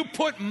 When you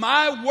put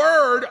my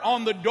word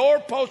on the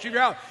doorpost of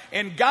your house,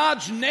 and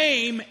God's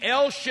name,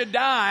 El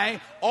Shaddai,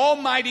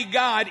 Almighty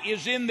God,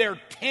 is in there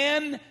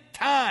 10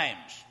 times.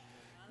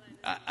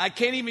 I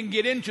can't even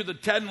get into the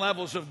 10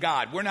 levels of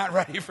God. We're not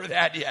ready for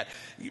that yet.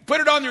 You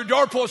put it on your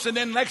doorpost, and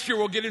then next year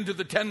we'll get into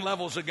the 10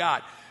 levels of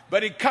God.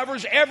 But it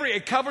covers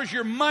it covers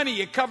your money,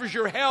 it covers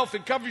your health,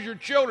 it covers your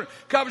children,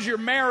 it covers your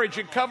marriage,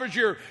 it covers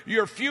your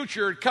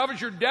future, it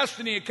covers your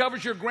destiny, it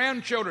covers your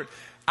grandchildren.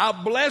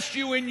 I'll bless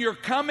you in your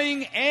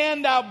coming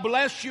and I'll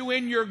bless you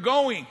in your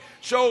going.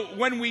 So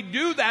when we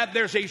do that,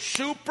 there's a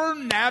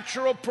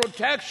supernatural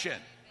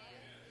protection.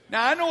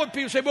 Now I know what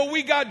people say, but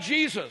we got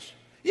Jesus.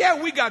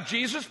 Yeah, we got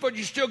Jesus, but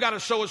you still got to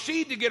sow a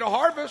seed to get a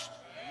harvest.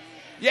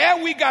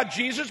 Yeah, we got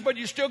Jesus, but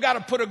you still got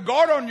to put a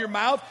guard on your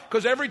mouth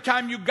because every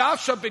time you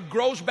gossip, it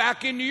grows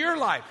back into your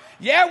life.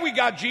 Yeah, we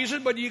got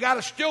Jesus, but you got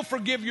to still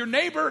forgive your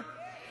neighbor.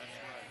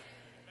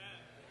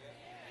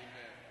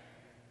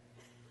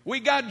 We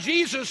got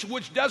Jesus,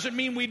 which doesn't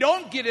mean we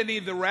don't get any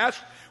of the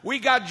rest. We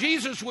got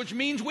Jesus, which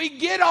means we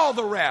get all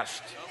the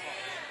rest.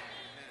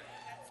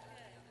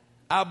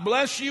 I'll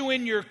bless you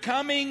in your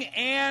coming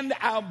and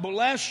I'll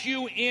bless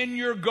you in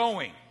your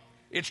going.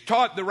 It's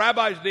taught, the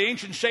rabbis, the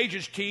ancient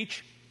sages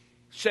teach,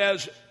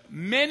 says,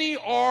 many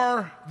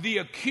are the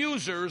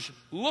accusers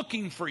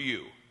looking for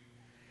you,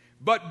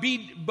 but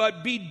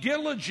be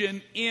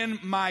diligent in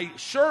my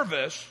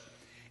service,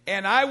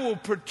 and I will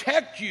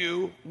protect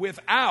you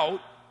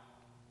without,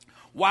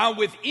 while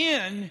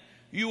within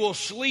you will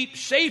sleep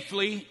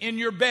safely in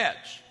your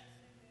beds.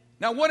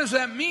 Now, what does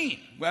that mean?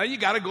 Well, you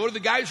got to go to the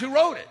guys who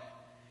wrote it.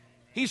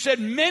 He said,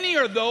 many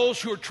are those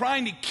who are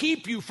trying to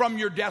keep you from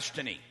your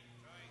destiny.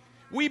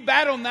 We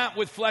battle not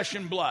with flesh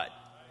and blood.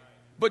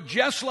 But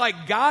just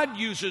like God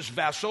uses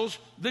vessels,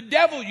 the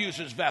devil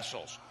uses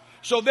vessels.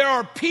 So there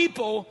are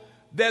people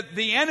that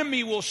the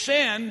enemy will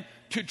send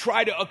to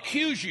try to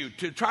accuse you,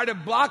 to try to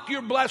block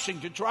your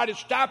blessing, to try to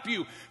stop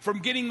you from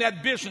getting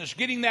that business,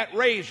 getting that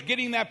raise,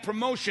 getting that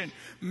promotion,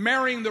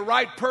 marrying the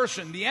right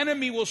person. The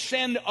enemy will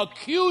send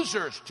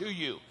accusers to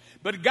you.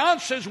 But God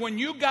says when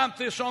you got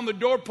this on the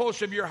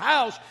doorpost of your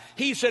house,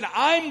 He said,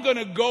 I'm going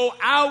to go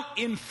out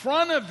in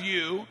front of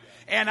you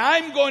and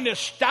I'm going to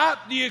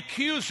stop the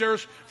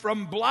accusers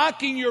from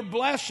blocking your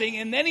blessing.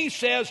 And then He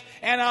says,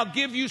 and I'll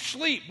give you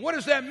sleep. What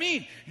does that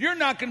mean? You're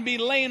not going to be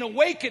laying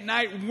awake at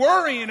night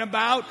worrying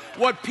about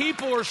what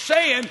people are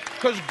saying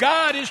because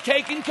God is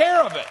taking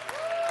care of it.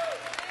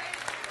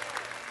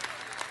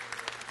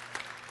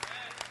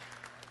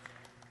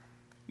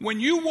 When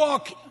you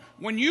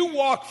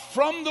walk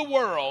from the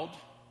world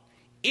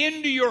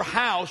into your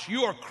house,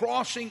 you are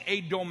crossing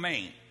a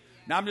domain.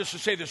 Now, I'm just to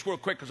say this real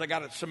quick because I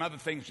got some other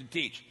things to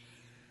teach.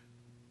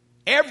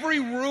 Every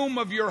room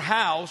of your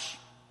house,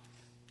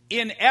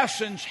 in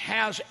essence,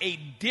 has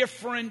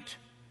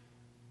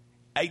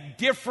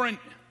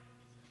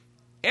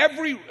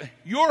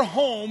your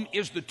home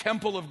is the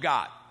temple of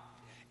God.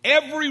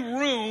 Every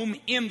room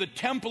in the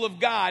temple of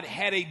God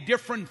had a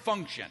different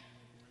function.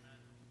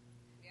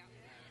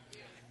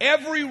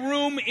 Every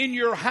room in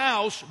your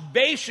house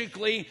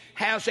basically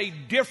has a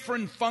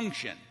different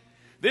function.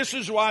 This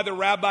is why the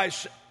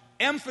rabbis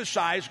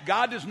emphasize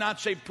God does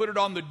not say put it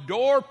on the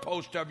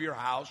doorpost of your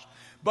house,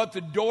 but the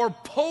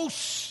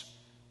doorposts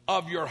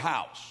of your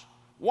house.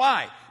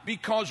 Why?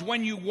 Because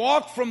when you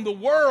walk from the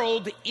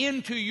world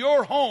into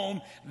your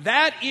home,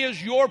 that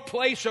is your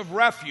place of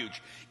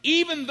refuge.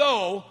 Even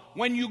though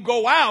when you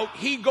go out,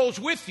 He goes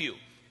with you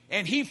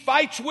and He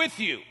fights with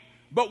you.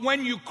 But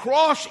when you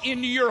cross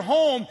into your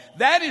home,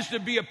 that is to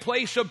be a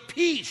place of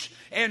peace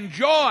and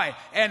joy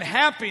and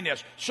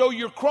happiness. So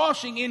you're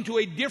crossing into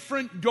a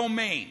different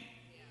domain.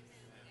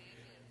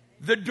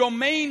 The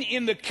domain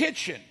in the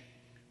kitchen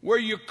where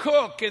you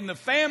cook and the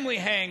family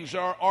hangs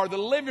or the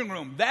living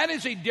room, that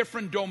is a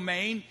different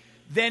domain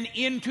than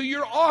into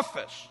your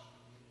office.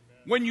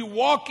 When you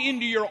walk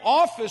into your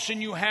office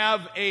and you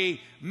have a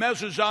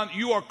mezuzah,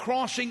 you are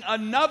crossing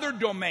another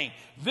domain.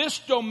 This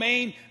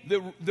domain,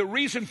 the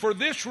reason for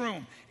this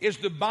room is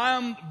to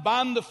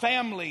bond the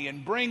family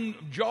and bring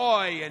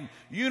joy and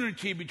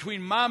unity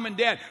between mom and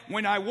dad.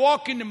 When I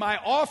walk into my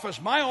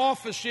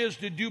office is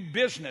to do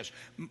business.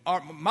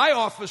 My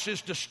office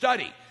is to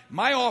study.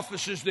 My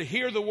office is to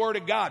hear the Word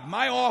of God.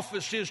 My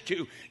office is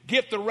to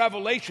get the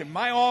revelation.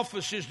 My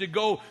office is to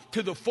go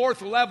to the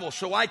fourth level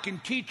so I can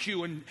teach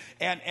you and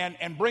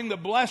bring the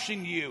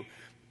blessing to you.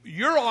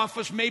 Your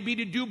office may be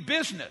to do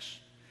business.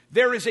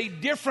 There is a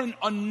different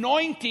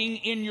anointing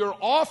in your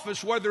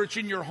office, whether it's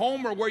in your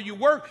home or where you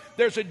work.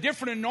 There's a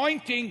different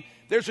anointing.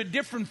 There's a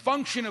different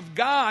function of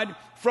God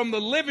from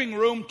the living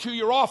room to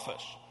your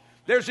office.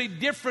 There's a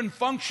different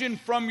function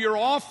from your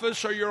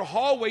office or your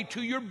hallway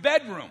to your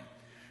bedroom.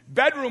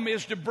 Bedroom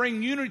is to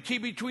bring unity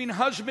between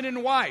husband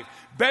and wife.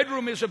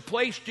 Bedroom is a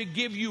place to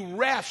give you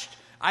rest.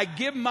 I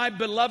give my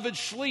beloved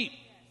sleep.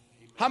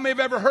 How many have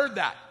ever heard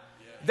that?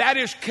 that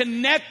is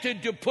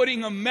connected to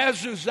putting a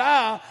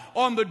mezuzah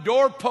on the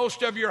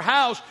doorpost of your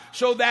house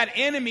so that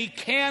enemy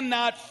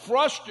cannot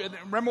frustrate.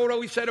 Remember what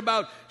we said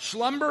about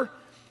slumber?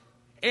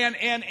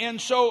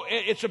 And so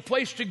it's a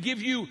place to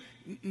give you,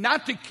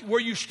 not to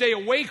where you stay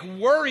awake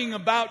worrying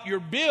about your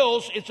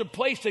bills. It's a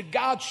place that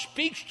God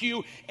speaks to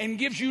you and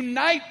gives you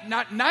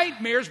not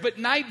nightmares, but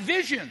night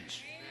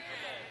visions.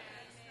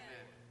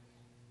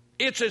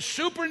 It's as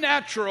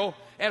supernatural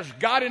as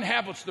God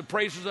inhabits the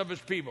praises of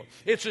his people.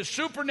 It's as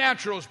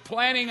supernatural as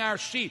planting our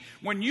seed.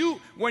 When you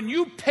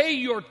pay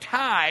your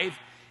tithe,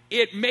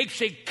 it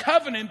makes a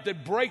covenant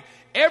that breaks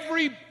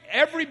every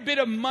bit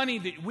of money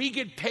that we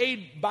get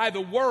paid by the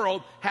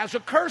world has a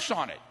curse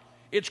on it.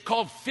 It's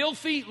called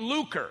filthy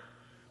lucre.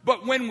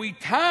 But when we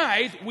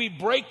tithe, we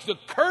break the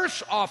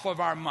curse off of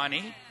our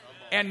money.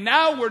 And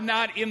now we're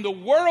not in the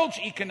world's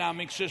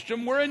economic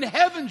system. We're in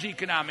heaven's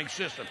economic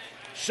system.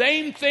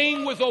 Same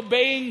thing with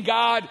obeying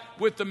God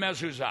with the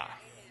mezuzah.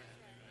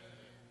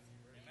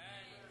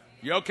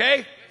 You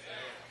okay?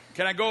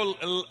 Can I go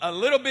a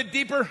little bit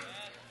deeper?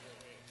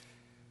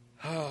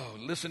 Oh,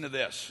 listen to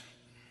this.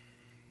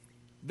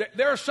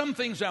 There are some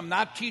things I'm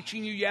not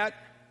teaching you yet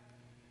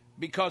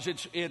because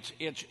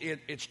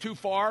it's too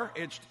far.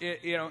 It's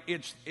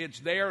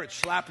there. It's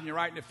slapping you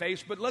right in the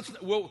face. But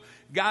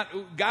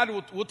God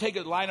will take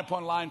it line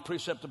upon line,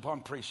 precept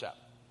upon precept.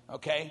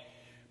 Okay?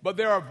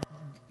 But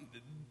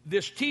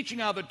this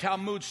teaching out of the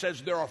Talmud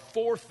says there are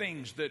 4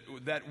 things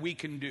that we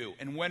can do.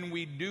 And when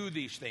we do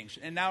these things,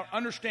 and now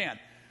understand,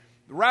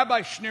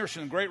 Rabbi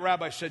Schneerson, the great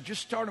rabbi, said,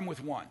 just start them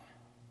with 1.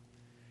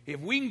 If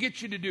we can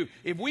get you to do,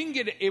 if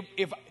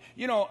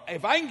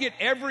I can get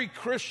every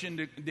Christian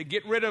to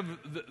get rid of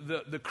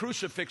the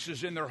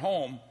crucifixes in their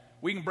home,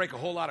 we can break a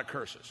whole lot of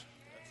curses.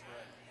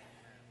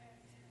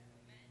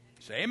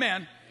 Say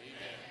amen. Amen.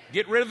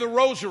 Get rid of the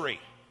rosary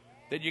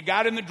that you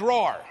got in the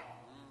drawer.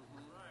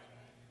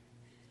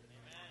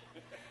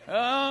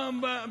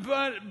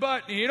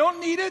 But you don't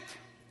need it.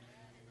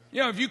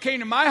 If you came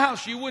to my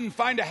house, you wouldn't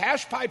find a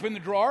hash pipe in the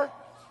drawer,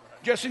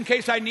 just in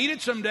case I need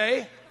it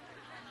someday.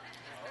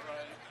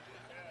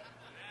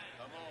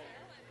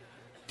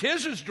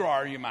 Tiz's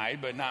drawer you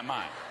might, but not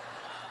mine.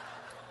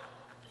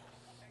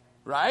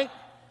 Right?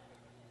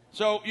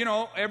 So,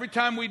 every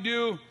time we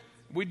do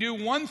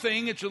one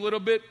thing,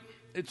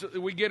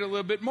 we get a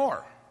little bit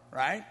more,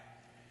 right?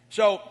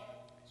 So,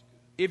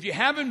 if you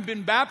haven't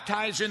been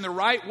baptized in the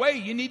right way,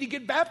 you need to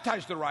get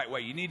baptized the right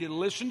way. You need to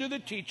listen to the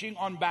teaching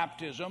on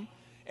baptism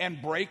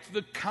and break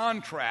the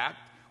contract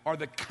or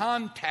the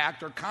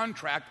contact or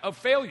contract of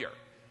failure.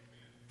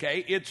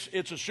 Okay,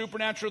 it's a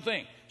supernatural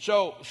thing.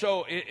 So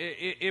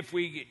if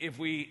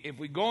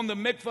we go in the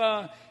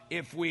mikvah,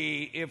 if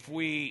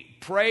we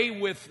pray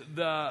with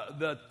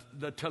the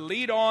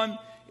talit on,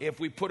 if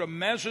we put a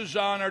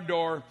mezuzah on our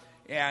door,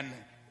 and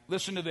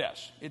listen to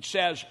this, it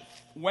says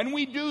when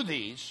we do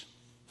these,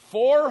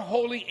 4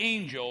 holy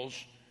angels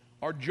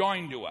are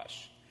joined to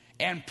us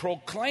and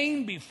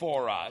proclaim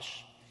before us,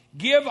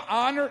 give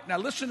honor. Now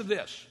listen to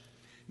this.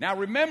 Now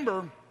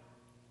remember,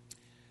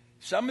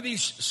 some of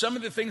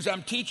the things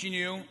I'm teaching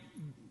you,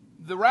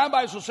 the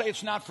rabbis will say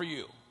it's not for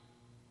you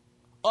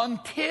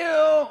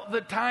until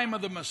the time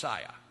of the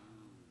Messiah.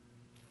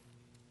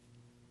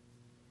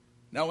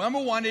 Now, number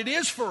 1, it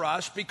is for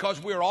us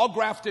because we're all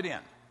grafted in.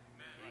 Amen.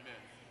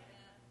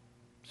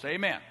 Say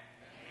amen. Amen.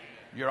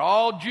 You're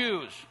all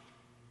Jews.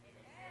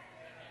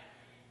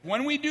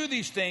 When we do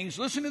these things,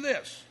 listen to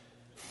this.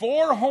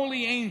 4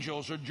 holy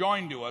angels are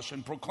joined to us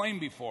and proclaim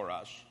before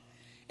us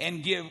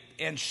and give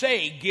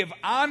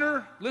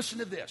honor. Listen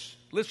to this.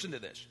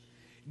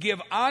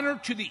 Give honor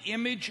to the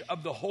image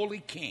of the holy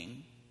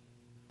king,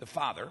 the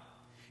Father.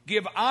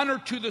 Give honor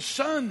to the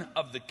Son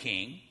of the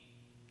King,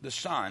 the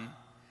Son,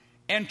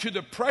 and to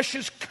the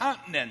precious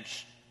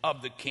countenance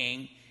of the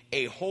King,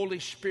 a Holy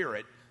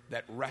Spirit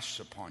that rests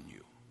upon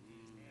you.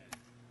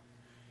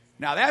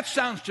 Now that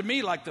sounds to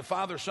me like the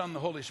Father, Son, and the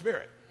Holy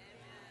Spirit.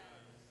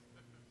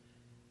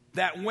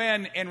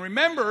 And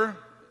remember,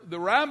 the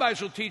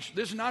rabbis will teach,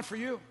 this is not for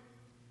you.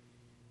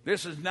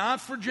 This is not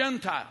for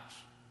Gentiles.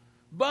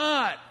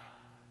 But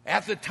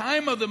at the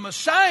time of the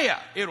Messiah,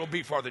 it'll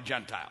be for the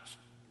Gentiles.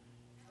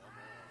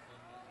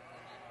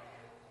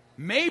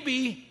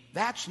 Maybe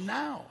that's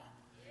now.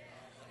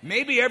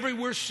 Maybe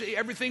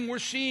everything we're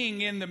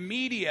seeing in the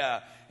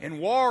media and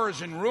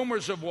wars and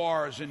rumors of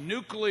wars and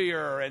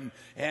nuclear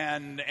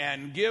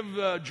and give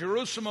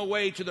Jerusalem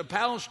away to the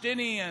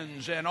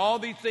Palestinians and all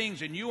these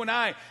things, and you and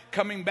I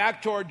coming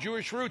back to our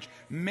Jewish roots,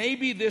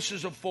 maybe this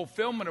is a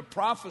fulfillment of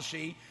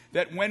prophecy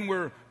that when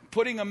we're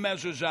putting a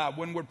mezuzah,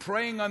 when we're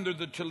praying under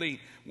the talit,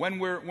 when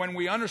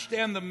we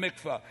understand the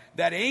mikvah,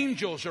 that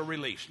angels are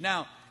released.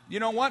 Now, you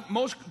know what?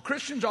 Most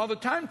Christians all the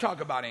time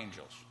talk about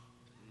angels.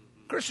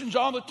 Christians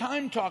all the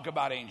time talk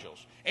about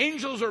angels.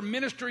 Angels are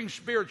ministering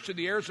spirits to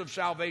the heirs of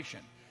salvation,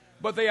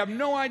 but they have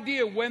no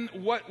idea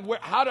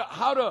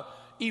how to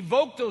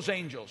evoke those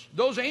angels.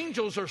 Those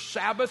angels are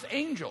Sabbath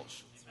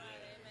angels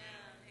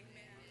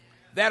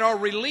that are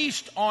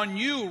released on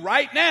you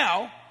right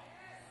now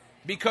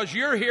because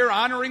you're here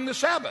honoring the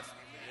Sabbath.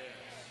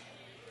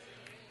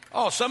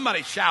 Oh,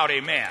 somebody shout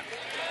amen.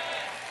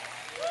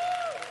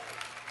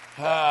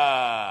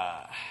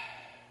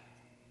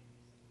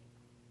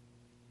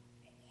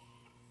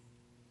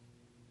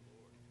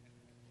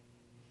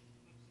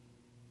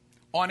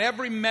 On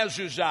every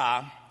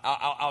mezuzah,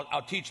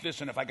 I'll teach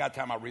this, and if I got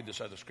time, I'll read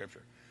this other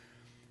scripture.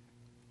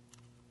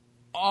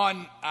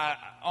 On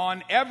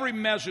every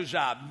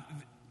mezuzah,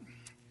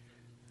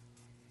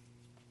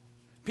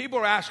 people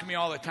are asking me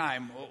all the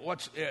time,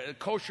 what's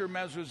kosher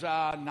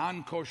mezuzah,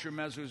 non-kosher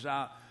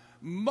mezuzah?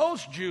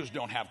 Most Jews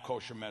don't have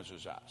kosher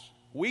mezuzahs.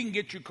 We can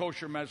get you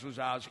kosher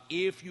mezuzahs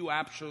if you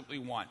absolutely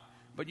want.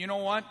 But you know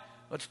what?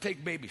 Let's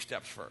take baby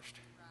steps first.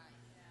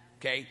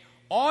 Okay?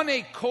 On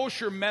a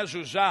kosher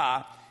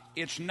mezuzah,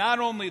 it's not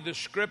only the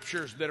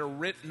scriptures that are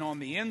written on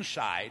the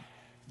inside,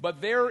 but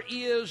there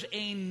is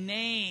a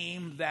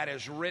name that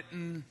is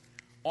written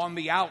on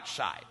the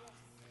outside.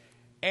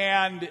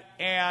 And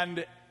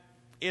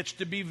it's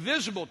to be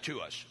visible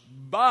to us.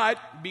 But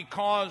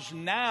because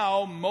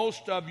now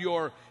most of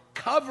your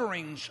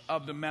coverings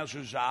of the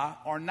mezuzah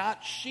are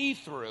not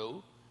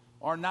see-through,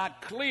 are not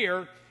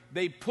clear,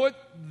 they put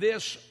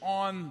this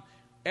on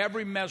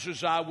every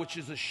mezuzah, which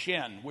is a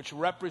shin, which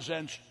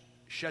represents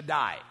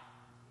Shaddai,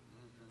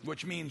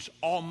 which means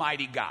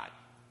Almighty God.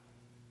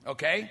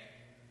 Okay?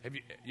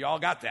 You all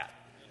got that?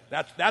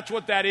 That's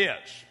what that is.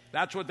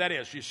 That's what that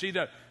is. You see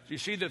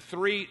the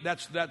three,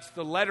 that's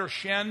the letter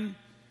shin,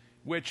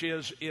 which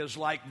is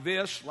like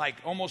this, like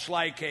almost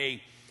like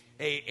a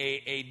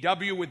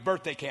W with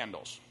birthday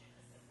candles.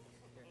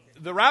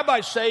 The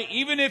rabbis say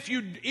even if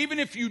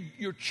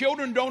your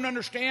children don't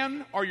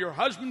understand or your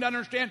husband doesn't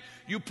understand,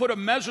 you put a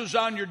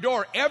mezuzah on your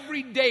door.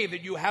 Every day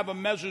that you have a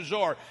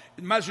mezuzah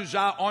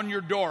on your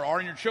door or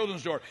on your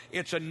children's door,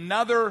 it's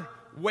another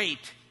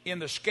weight in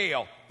the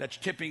scale that's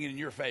tipping in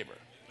your favor.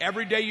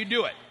 Every day you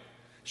do it.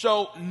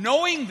 So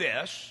knowing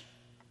this,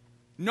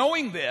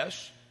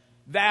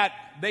 that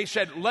they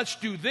said, let's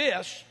do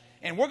this,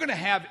 and we're going to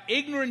have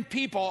ignorant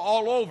people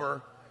all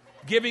over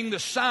giving the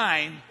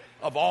sign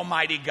of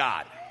Almighty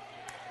God.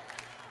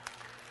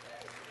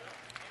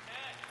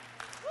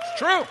 It's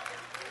true.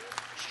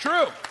 It's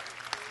true.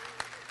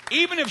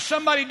 Even if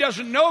somebody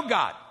doesn't know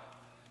God,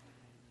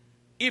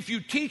 if you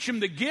teach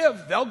them to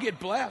give, they'll get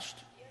blessed.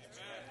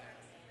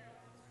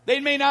 They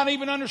may not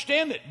even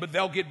understand it, but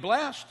they'll get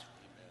blessed.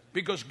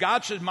 Because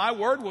God says, my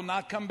word will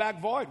not come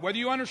back void, whether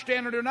you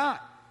understand it or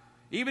not.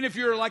 Even if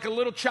you're like a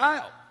little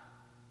child,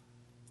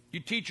 you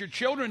teach your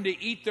children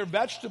to eat their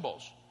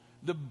vegetables.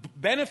 The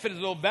benefit of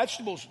those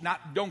vegetables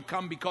don't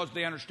come because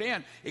they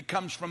understand. It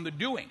comes from the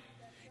doing.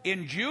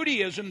 In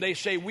Judaism, they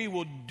say we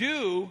will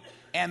do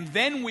and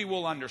then we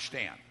will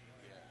understand.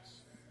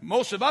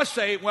 Most of us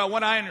say, well,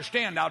 when I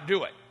understand, I'll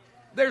do it.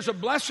 There's a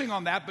blessing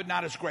on that, but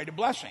not as great a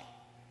blessing.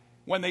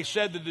 When God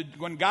said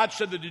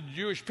to the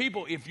Jewish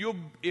people, if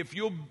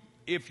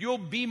you'll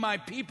be my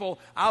people,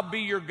 I'll be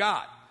your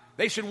God.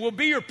 They said, we'll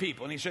be your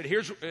people. And he said,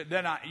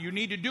 you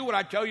need to do what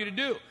I tell you to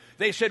do.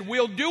 They said,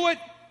 we'll do it,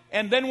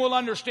 and then we'll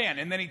understand.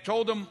 And then he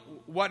told them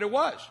what it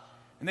was.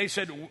 And they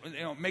said,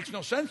 it makes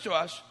no sense to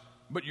us,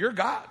 but you're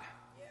God.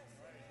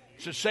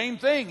 It's the same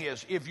thing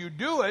is, if you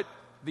do it,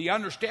 the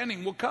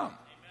understanding will come.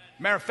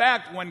 Matter of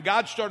fact, when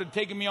God started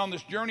taking me on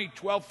this journey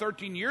 12,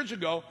 13 years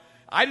ago,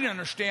 I didn't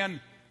understand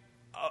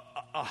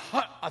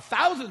a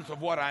thousandth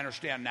of what I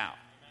understand now.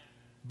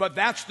 But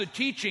that's the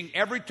teaching.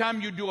 Every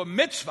time you do a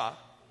mitzvah,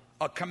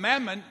 a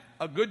commandment,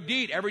 a good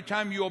deed, every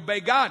time you obey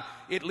God,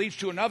 it leads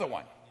to another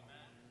one.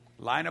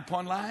 Line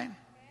upon line.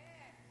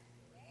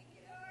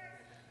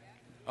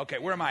 Okay,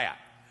 where am I at?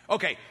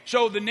 Okay,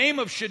 so the name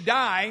of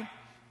Shaddai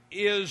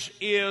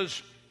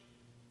is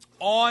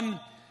on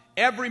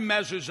every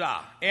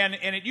mezuzah. And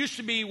it used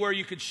to be where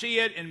you could see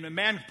it and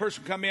the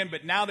person come in,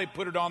 but now they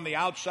put it on the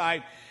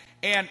outside.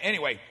 And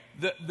anyway,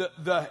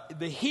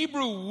 the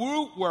Hebrew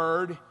root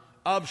word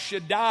of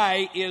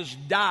Shaddai is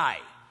dai.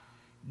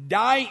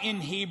 Dai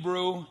in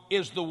Hebrew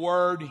is the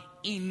word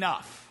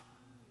enough.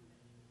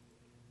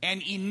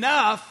 And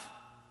enough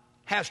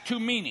has two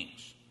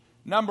meanings.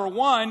 Number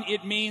one,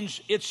 it means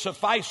it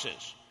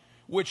suffices,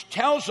 which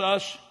tells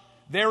us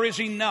there is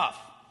enough,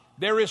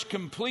 there is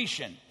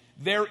completion,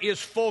 there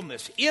is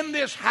fullness. In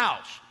this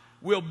house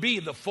will be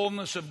the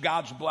fullness of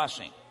God's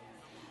blessing.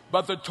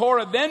 But the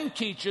Torah then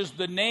teaches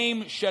the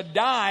name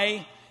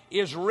Shaddai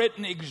is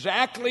written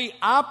exactly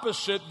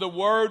opposite the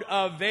word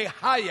of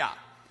Vehaya.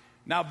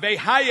 Now,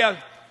 Vehaya,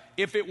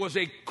 if it was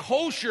a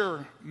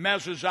kosher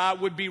mezuzah,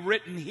 would be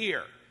written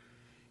here.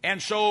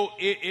 And so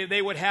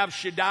they would have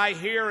Shaddai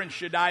here and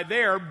Shaddai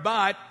there,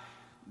 but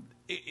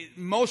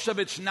most of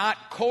it's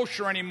not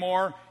kosher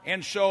anymore,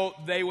 and so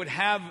they would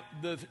have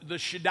the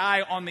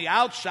Shaddai on the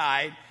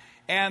outside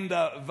and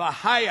the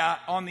Vahaya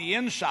on the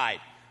inside.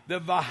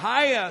 The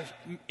Vahaya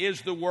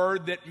is the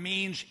word that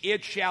means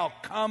it shall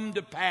come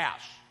to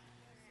pass.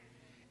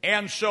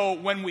 And so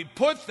when we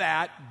put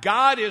that,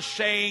 God is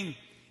saying,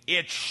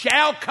 it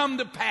shall come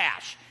to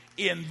pass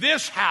in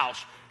this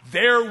house.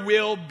 There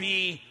will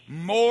be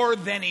more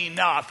than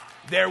enough.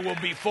 There will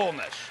be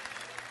fullness.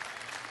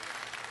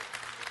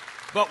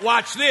 But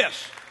watch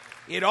this.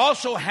 it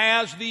also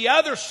has the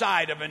other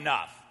side of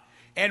enough.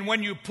 And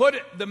when you put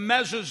the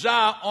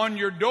mezuzah on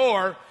your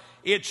door,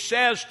 it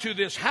says to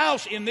this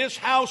house, in this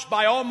house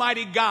by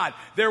Almighty God,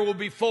 there will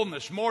be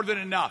fullness, more than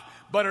enough.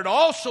 But it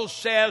also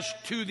says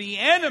to the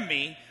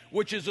enemy,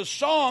 which is a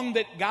song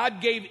that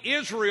God gave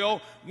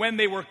Israel when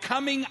they were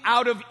coming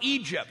out of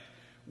Egypt,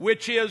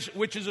 which is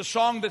a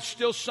song that's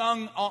still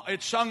sung.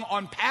 It's sung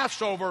on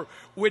Passover,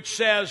 which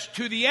says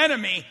to the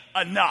enemy,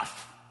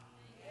 enough.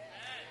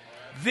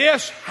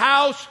 This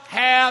house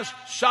has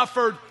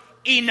suffered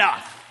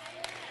enough.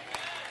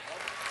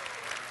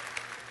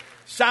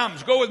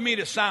 Psalms, go with me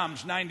to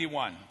Psalms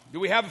 91. Do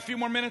we have a few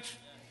more minutes?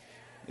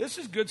 This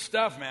is good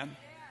stuff, man.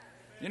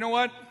 You know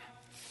what?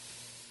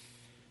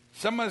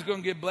 Somebody's going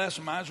to get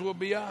blessed. Might as well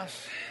be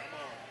us.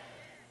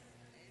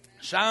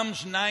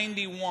 Psalms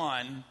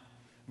 91,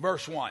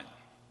 verse 1.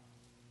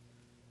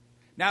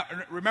 Now,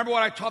 remember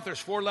what I taught? There's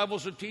 4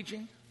 levels of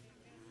teaching.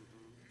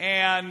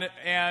 And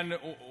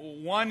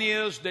one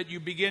is that you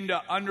begin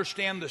to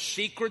understand the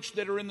secrets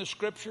that are in the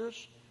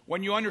Scriptures.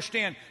 When you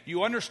understand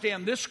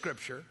this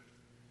Scripture,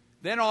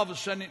 then all of a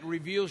sudden it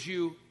reveals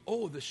you,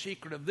 the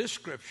secret of this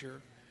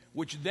Scripture,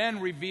 which then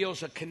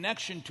reveals a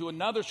connection to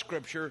another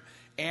Scripture,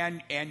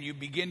 and you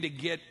begin to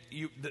get,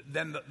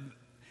 then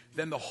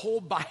the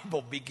whole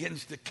Bible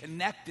begins to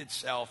connect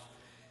itself,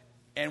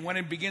 and when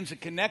it begins to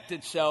connect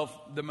itself,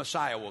 the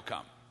Messiah will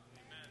come.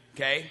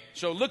 Okay?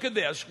 So look at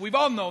this. We've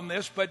all known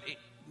this, but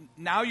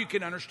now you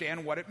can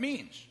understand what it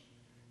means.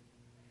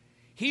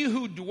 He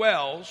who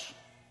dwells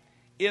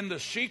in the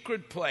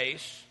secret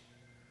place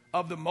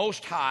of the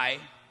Most High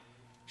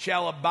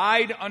shall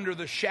abide under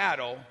the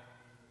shadow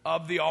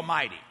of the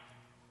Almighty.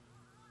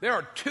 There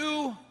are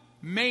 2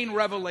 main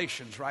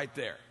revelations right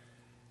there.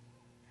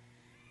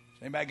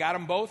 Anybody got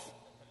them both?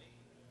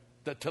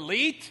 The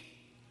Talit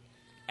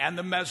and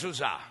the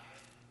Mezuzah.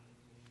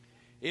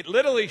 It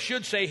literally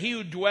should say, he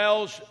who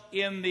dwells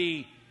in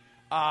the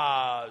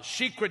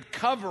secret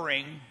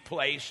covering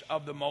place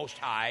of the Most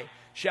High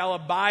shall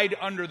abide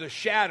under the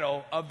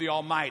shadow of the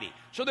Almighty.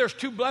 So there's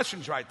 2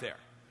 blessings right there.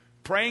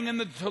 Praying in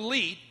the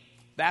Talit,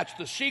 that's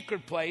the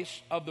secret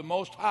place of the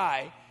Most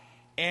High,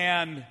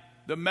 and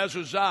the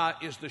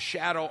Mezuzah is the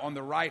shadow on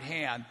the right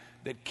hand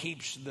that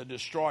keeps the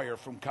destroyer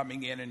from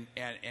coming in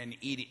and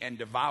eating and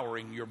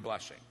devouring your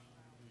blessing.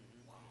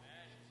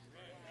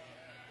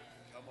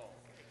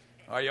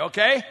 Are you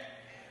okay?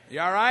 You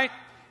all right?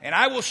 And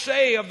I will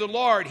say of the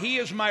Lord, he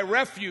is my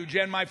refuge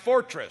and my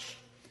fortress,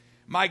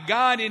 my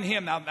God in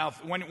him. Now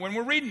when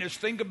we're reading this,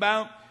 think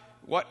about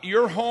what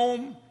your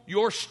home,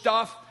 your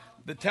stuff.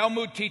 The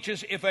Talmud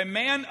teaches, if a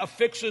man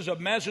affixes a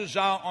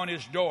mezuzah on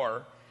his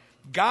door,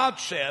 God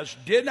says,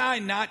 did I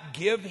not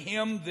give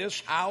him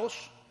this house?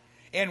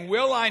 And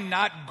will I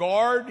not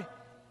guard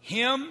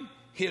him,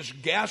 his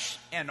guests,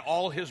 and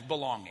all his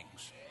belongings?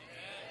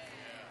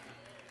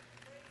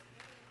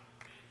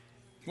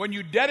 When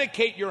you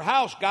dedicate your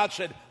house, God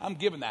said, I'm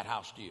giving that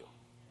house to you.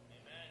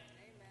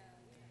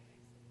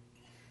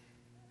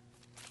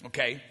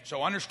 Okay,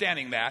 so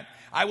understanding that,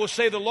 I will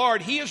say the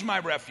Lord, he is my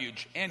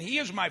refuge, and he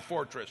is my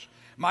fortress.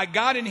 My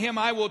God, in him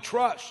I will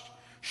trust.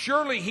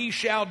 Surely he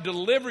shall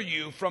deliver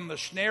you from the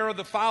snare of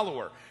the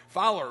fowler.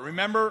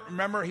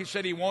 Remember he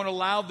said he won't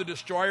allow the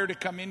destroyer to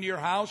come into your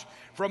house.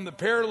 From the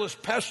perilous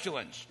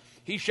pestilence.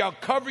 He shall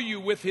cover you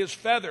with his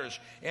feathers,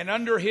 and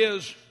under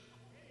his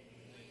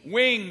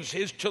wings,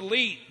 his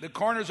talit, the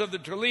corners of the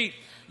talit,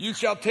 you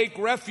shall take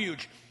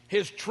refuge.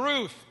 His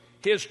truth,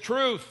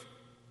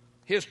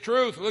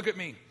 look at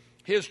me.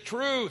 His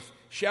truth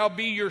shall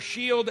be your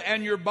shield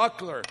and your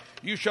buckler.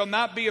 You shall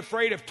not be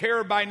afraid of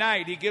terror by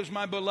night. He gives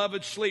my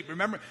beloved sleep.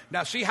 Remember,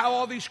 now see how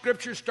all these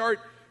scriptures start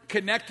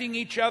connecting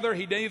each other?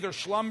 He neither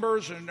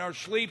slumbers nor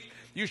sleeps.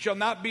 You shall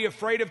not be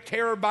afraid of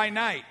terror by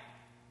night.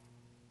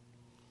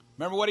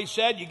 Remember what he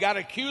said? You got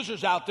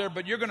accusers out there,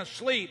 but you're going to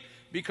sleep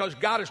because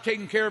God is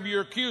taking care of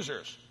your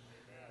accusers.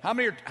 How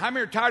many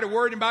are tired of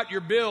worrying about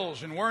your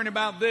bills and worrying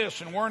about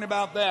this and worrying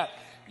about that?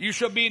 You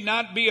shall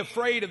not be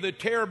afraid of the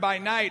terror by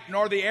night,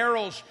 nor the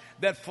arrows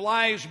that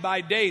flies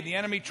by day, the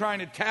enemy trying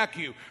to attack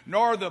you,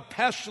 nor the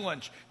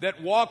pestilence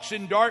that walks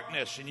in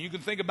darkness. And you can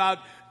think about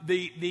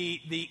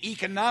the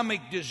economic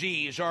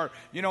disease, or,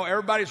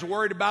 everybody's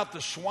worried about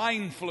the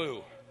swine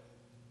flu.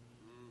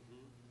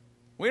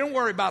 We don't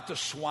worry about the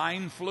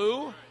swine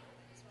flu.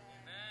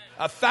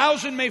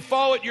 1,000 may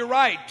fall at your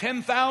right,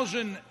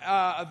 10,000,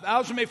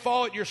 1,000 may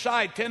fall at your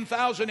side,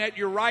 10,000 at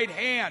your right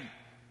hand.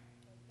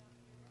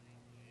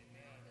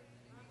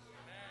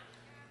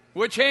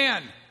 Which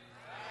hand?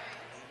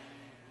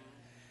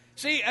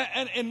 See,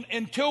 and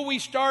until we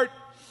start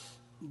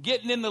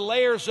getting in the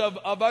layers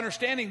of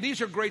understanding, these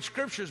are great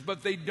scriptures,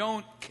 but they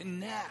don't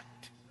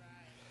connect.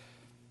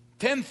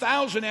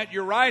 10,000 at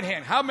your right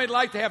hand. How many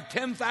like to have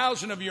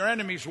 10,000 of your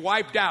enemies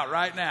wiped out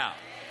right now?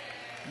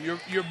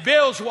 Your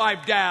bills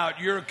wiped out,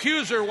 your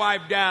accuser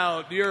wiped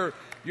out, your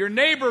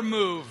neighbor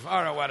move,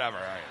 or whatever.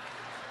 Right?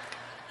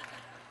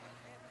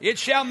 It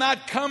shall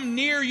not come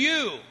near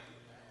you.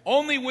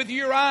 Only with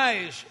your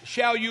eyes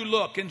shall you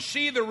look and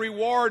see the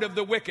reward of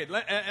the wicked.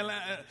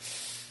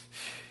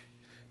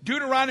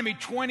 Deuteronomy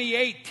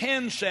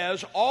 28:10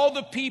 says, all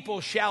the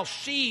people shall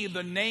see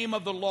the name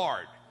of the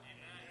Lord.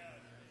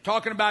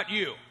 Talking about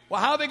you. Well,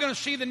 how are they going to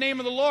see the name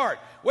of the Lord?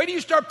 Wait till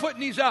you start putting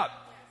these up.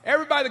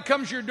 Everybody that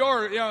comes to your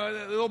door,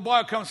 the little boy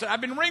will come and say,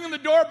 I've been ringing the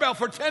doorbell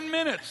for 10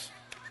 minutes.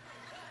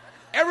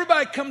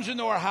 Everybody comes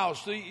into our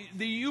house,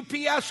 the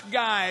UPS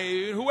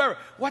guy, whoever.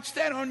 What's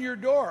that on your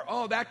door?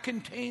 Oh, that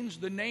contains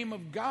the name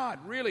of God.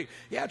 Really?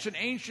 Yeah, it's an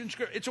ancient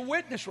scripture. It's a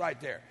witness right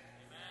there.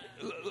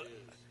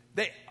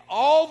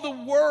 All the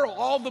world,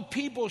 all the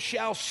people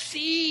shall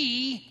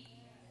see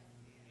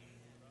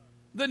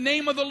the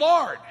name of the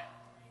Lord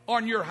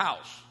on your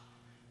house.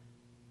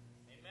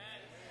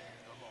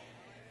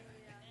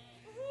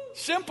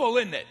 Simple,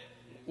 isn't it?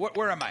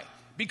 Where am I?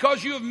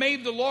 Because you have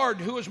made the Lord,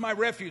 who is my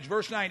refuge,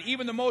 verse 9,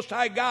 even the Most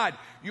High God,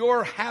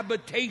 your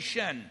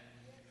habitation.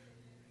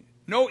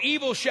 No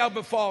evil shall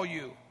befall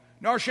you,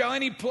 nor shall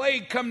any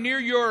plague come near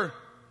your...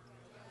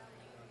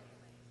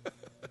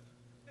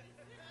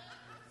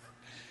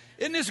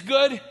 Isn't this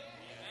good?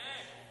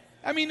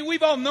 I mean,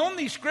 we've all known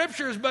these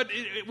scriptures, but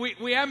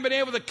we haven't been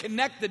able to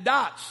connect the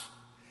dots.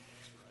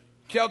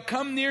 Shall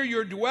come near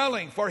your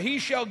dwelling, for he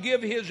shall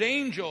give his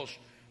angels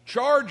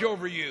charge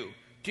over you,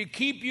 to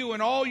keep you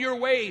in all your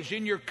ways,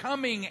 in your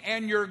coming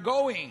and your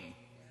going.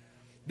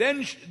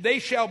 Then they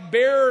shall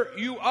bear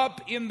you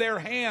up in their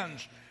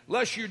hands,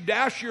 lest you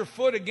dash your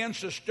foot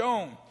against a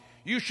stone.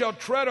 You shall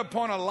tread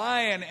upon a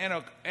lion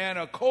and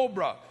a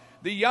cobra.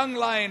 The young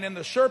lion and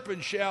the serpent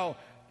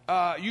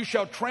you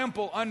shall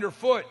trample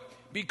underfoot,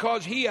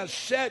 because he has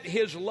set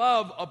his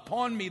love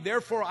upon me.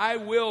 Therefore I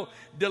will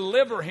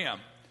deliver him.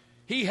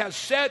 He has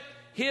set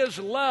his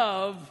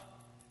love,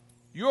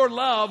 your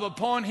love,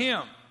 upon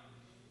him.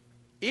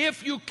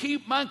 If you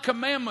keep my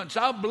commandments,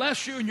 I'll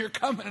bless you and you're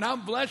coming, and I'll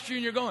bless you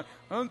and you're going.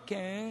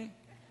 Okay.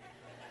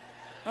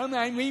 All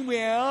right, we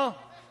will.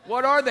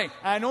 What are they?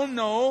 I don't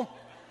know.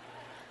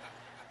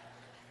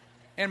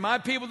 And my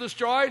people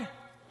destroyed?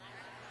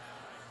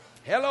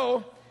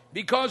 Hello.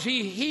 Because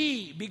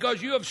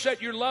because you have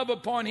set your love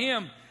upon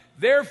him,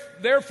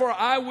 therefore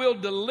I will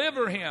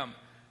deliver him.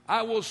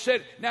 I will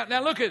set.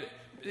 Now look at it.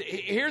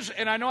 Here's,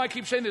 and I know I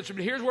keep saying this, but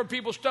here's where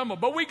people stumble.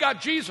 But we got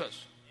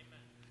Jesus.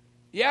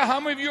 Yeah, how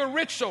many of you are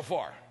rich so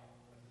far?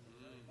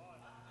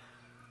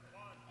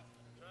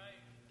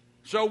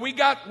 So we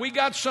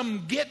got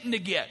some getting to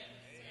get.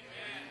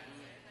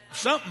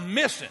 Something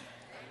missing.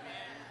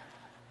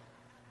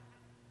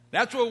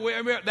 That's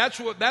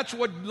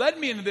what led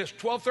me into this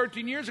 12,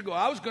 13 years ago.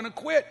 I was going to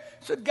quit.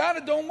 I said, God,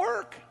 it don't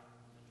work.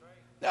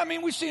 I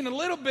mean, we've seen a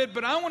little bit,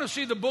 but I want to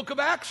see the book of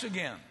Acts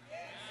again.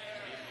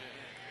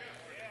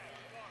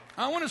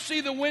 I want to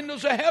see the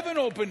windows of heaven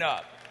open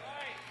up.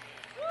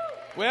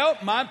 Well,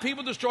 my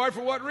people destroyed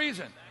for what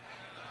reason?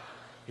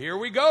 Here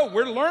we go.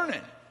 We're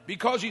learning.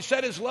 Because he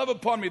set his love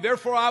upon me,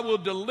 therefore I will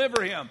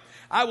deliver him.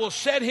 I will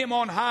set him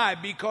on high,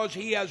 because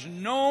he has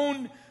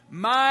known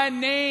my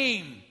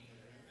name.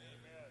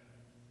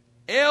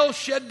 El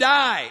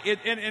Shaddai.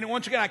 And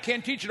once again, I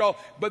can't teach it all,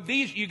 but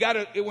these, you got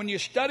to, when you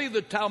study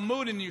the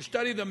Talmud and you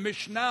study the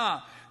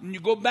Mishnah, and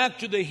you go back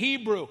to the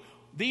Hebrew,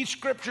 these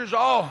scriptures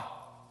all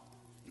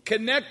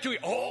connect to it.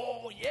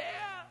 Oh, yeah.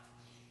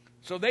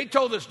 So they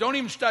told us, don't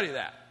even study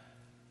that.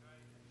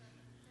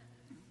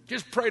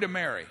 Just pray to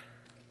Mary.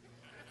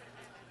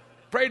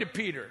 Pray to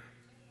Peter.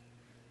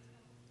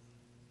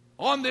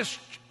 On this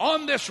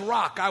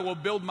rock I will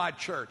build my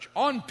church.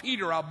 On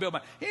Peter I'll build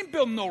He ain't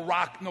building no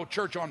rock, no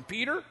church on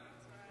Peter.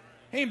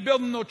 He ain't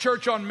building no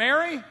church on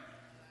Mary.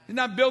 He's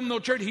not building no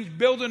church. He's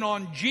building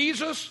on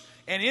Jesus.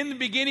 And in the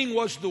beginning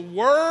was the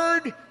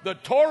Word, the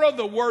Torah.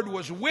 The Word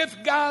was with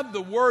God.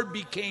 The Word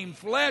became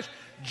flesh.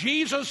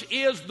 Jesus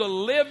is the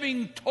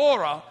living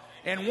Torah.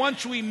 And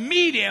once we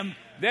meet him,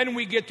 then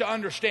we get to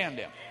understand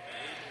him.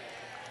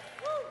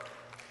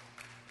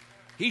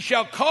 He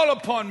shall call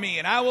upon me,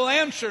 and I will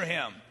answer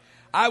him.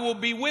 I will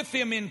be with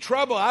him in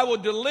trouble. I will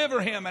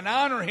deliver him and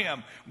honor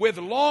him. With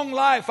long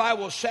life I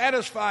will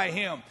satisfy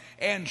him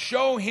and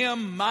show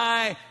him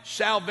my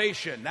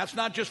salvation. That's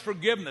not just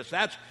forgiveness.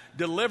 That's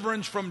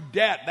deliverance from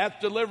debt. That's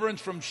deliverance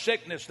from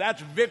sickness.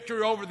 That's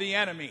victory over the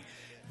enemy.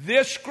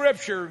 This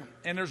scripture,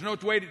 and there's no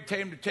way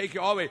to take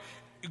you all the way.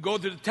 You go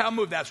to the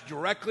Talmud, that's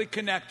directly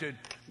connected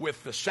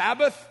with the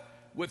Sabbath,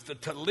 with the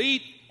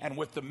Talit, and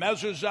with the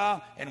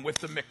Mezuzah, and with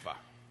the Mikvah.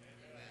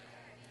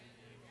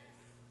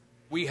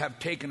 We have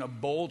taken a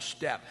bold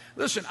step.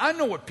 Listen, I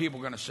know what people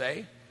are going to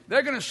say.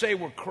 They're going to say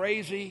we're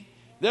crazy.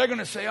 They're going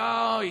to say,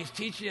 oh, he's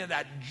teaching you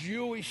that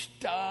Jewish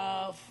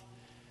stuff.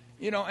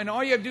 You know, and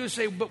all you have to do is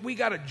say, but we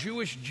got a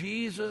Jewish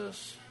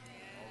Jesus,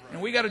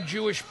 and we got a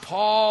Jewish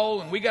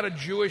Paul, and we got a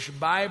Jewish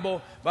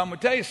Bible. But I'm going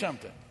to tell you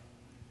something.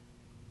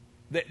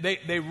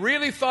 They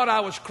really thought I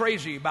was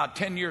crazy about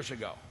 10 years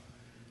ago.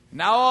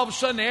 Now all of a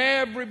sudden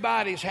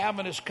everybody's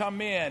having us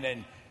come in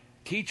and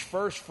teach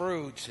first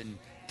fruits and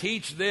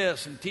teach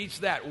this and teach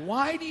that.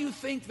 Why do you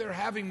think they're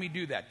having me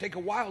do that? Take a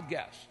wild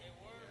guess.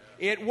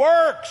 It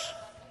works.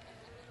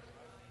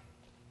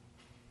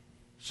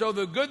 So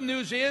the good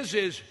news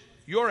is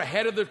you're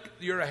ahead of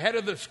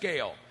the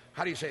scale.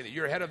 How do you say that?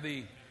 You're ahead of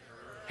the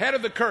Head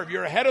of the curve.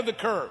 You're ahead of the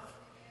curve.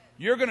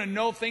 You're going to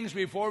know things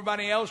before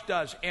everybody else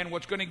does. And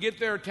what's going to get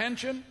their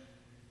attention?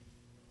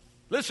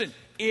 Listen,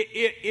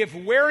 if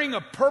wearing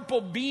a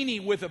purple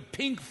beanie with a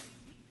pink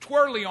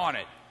twirly on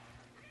it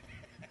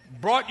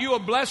brought you a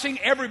blessing,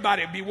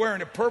 everybody would be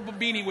wearing a purple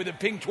beanie with a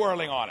pink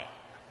twirling on it.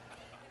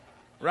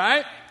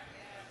 Right?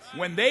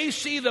 When they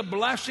see the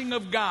blessing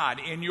of God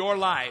in your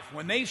life,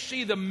 when they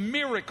see the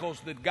miracles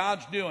that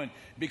God's doing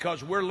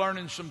because we're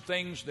learning some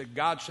things that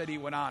God said he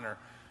would honor,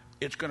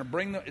 it's going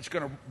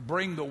to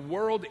bring the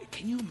world.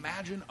 Can you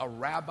imagine a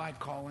rabbi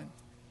calling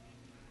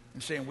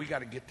and saying, we got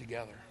to get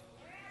together?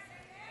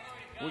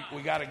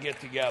 We got to get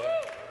together.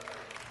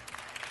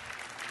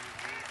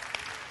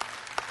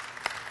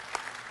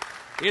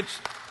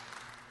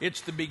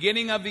 It's the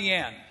beginning of the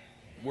end.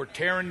 We're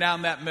tearing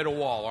down that middle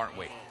wall, aren't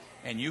we?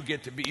 And you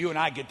and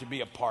I get to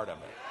be a part of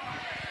it.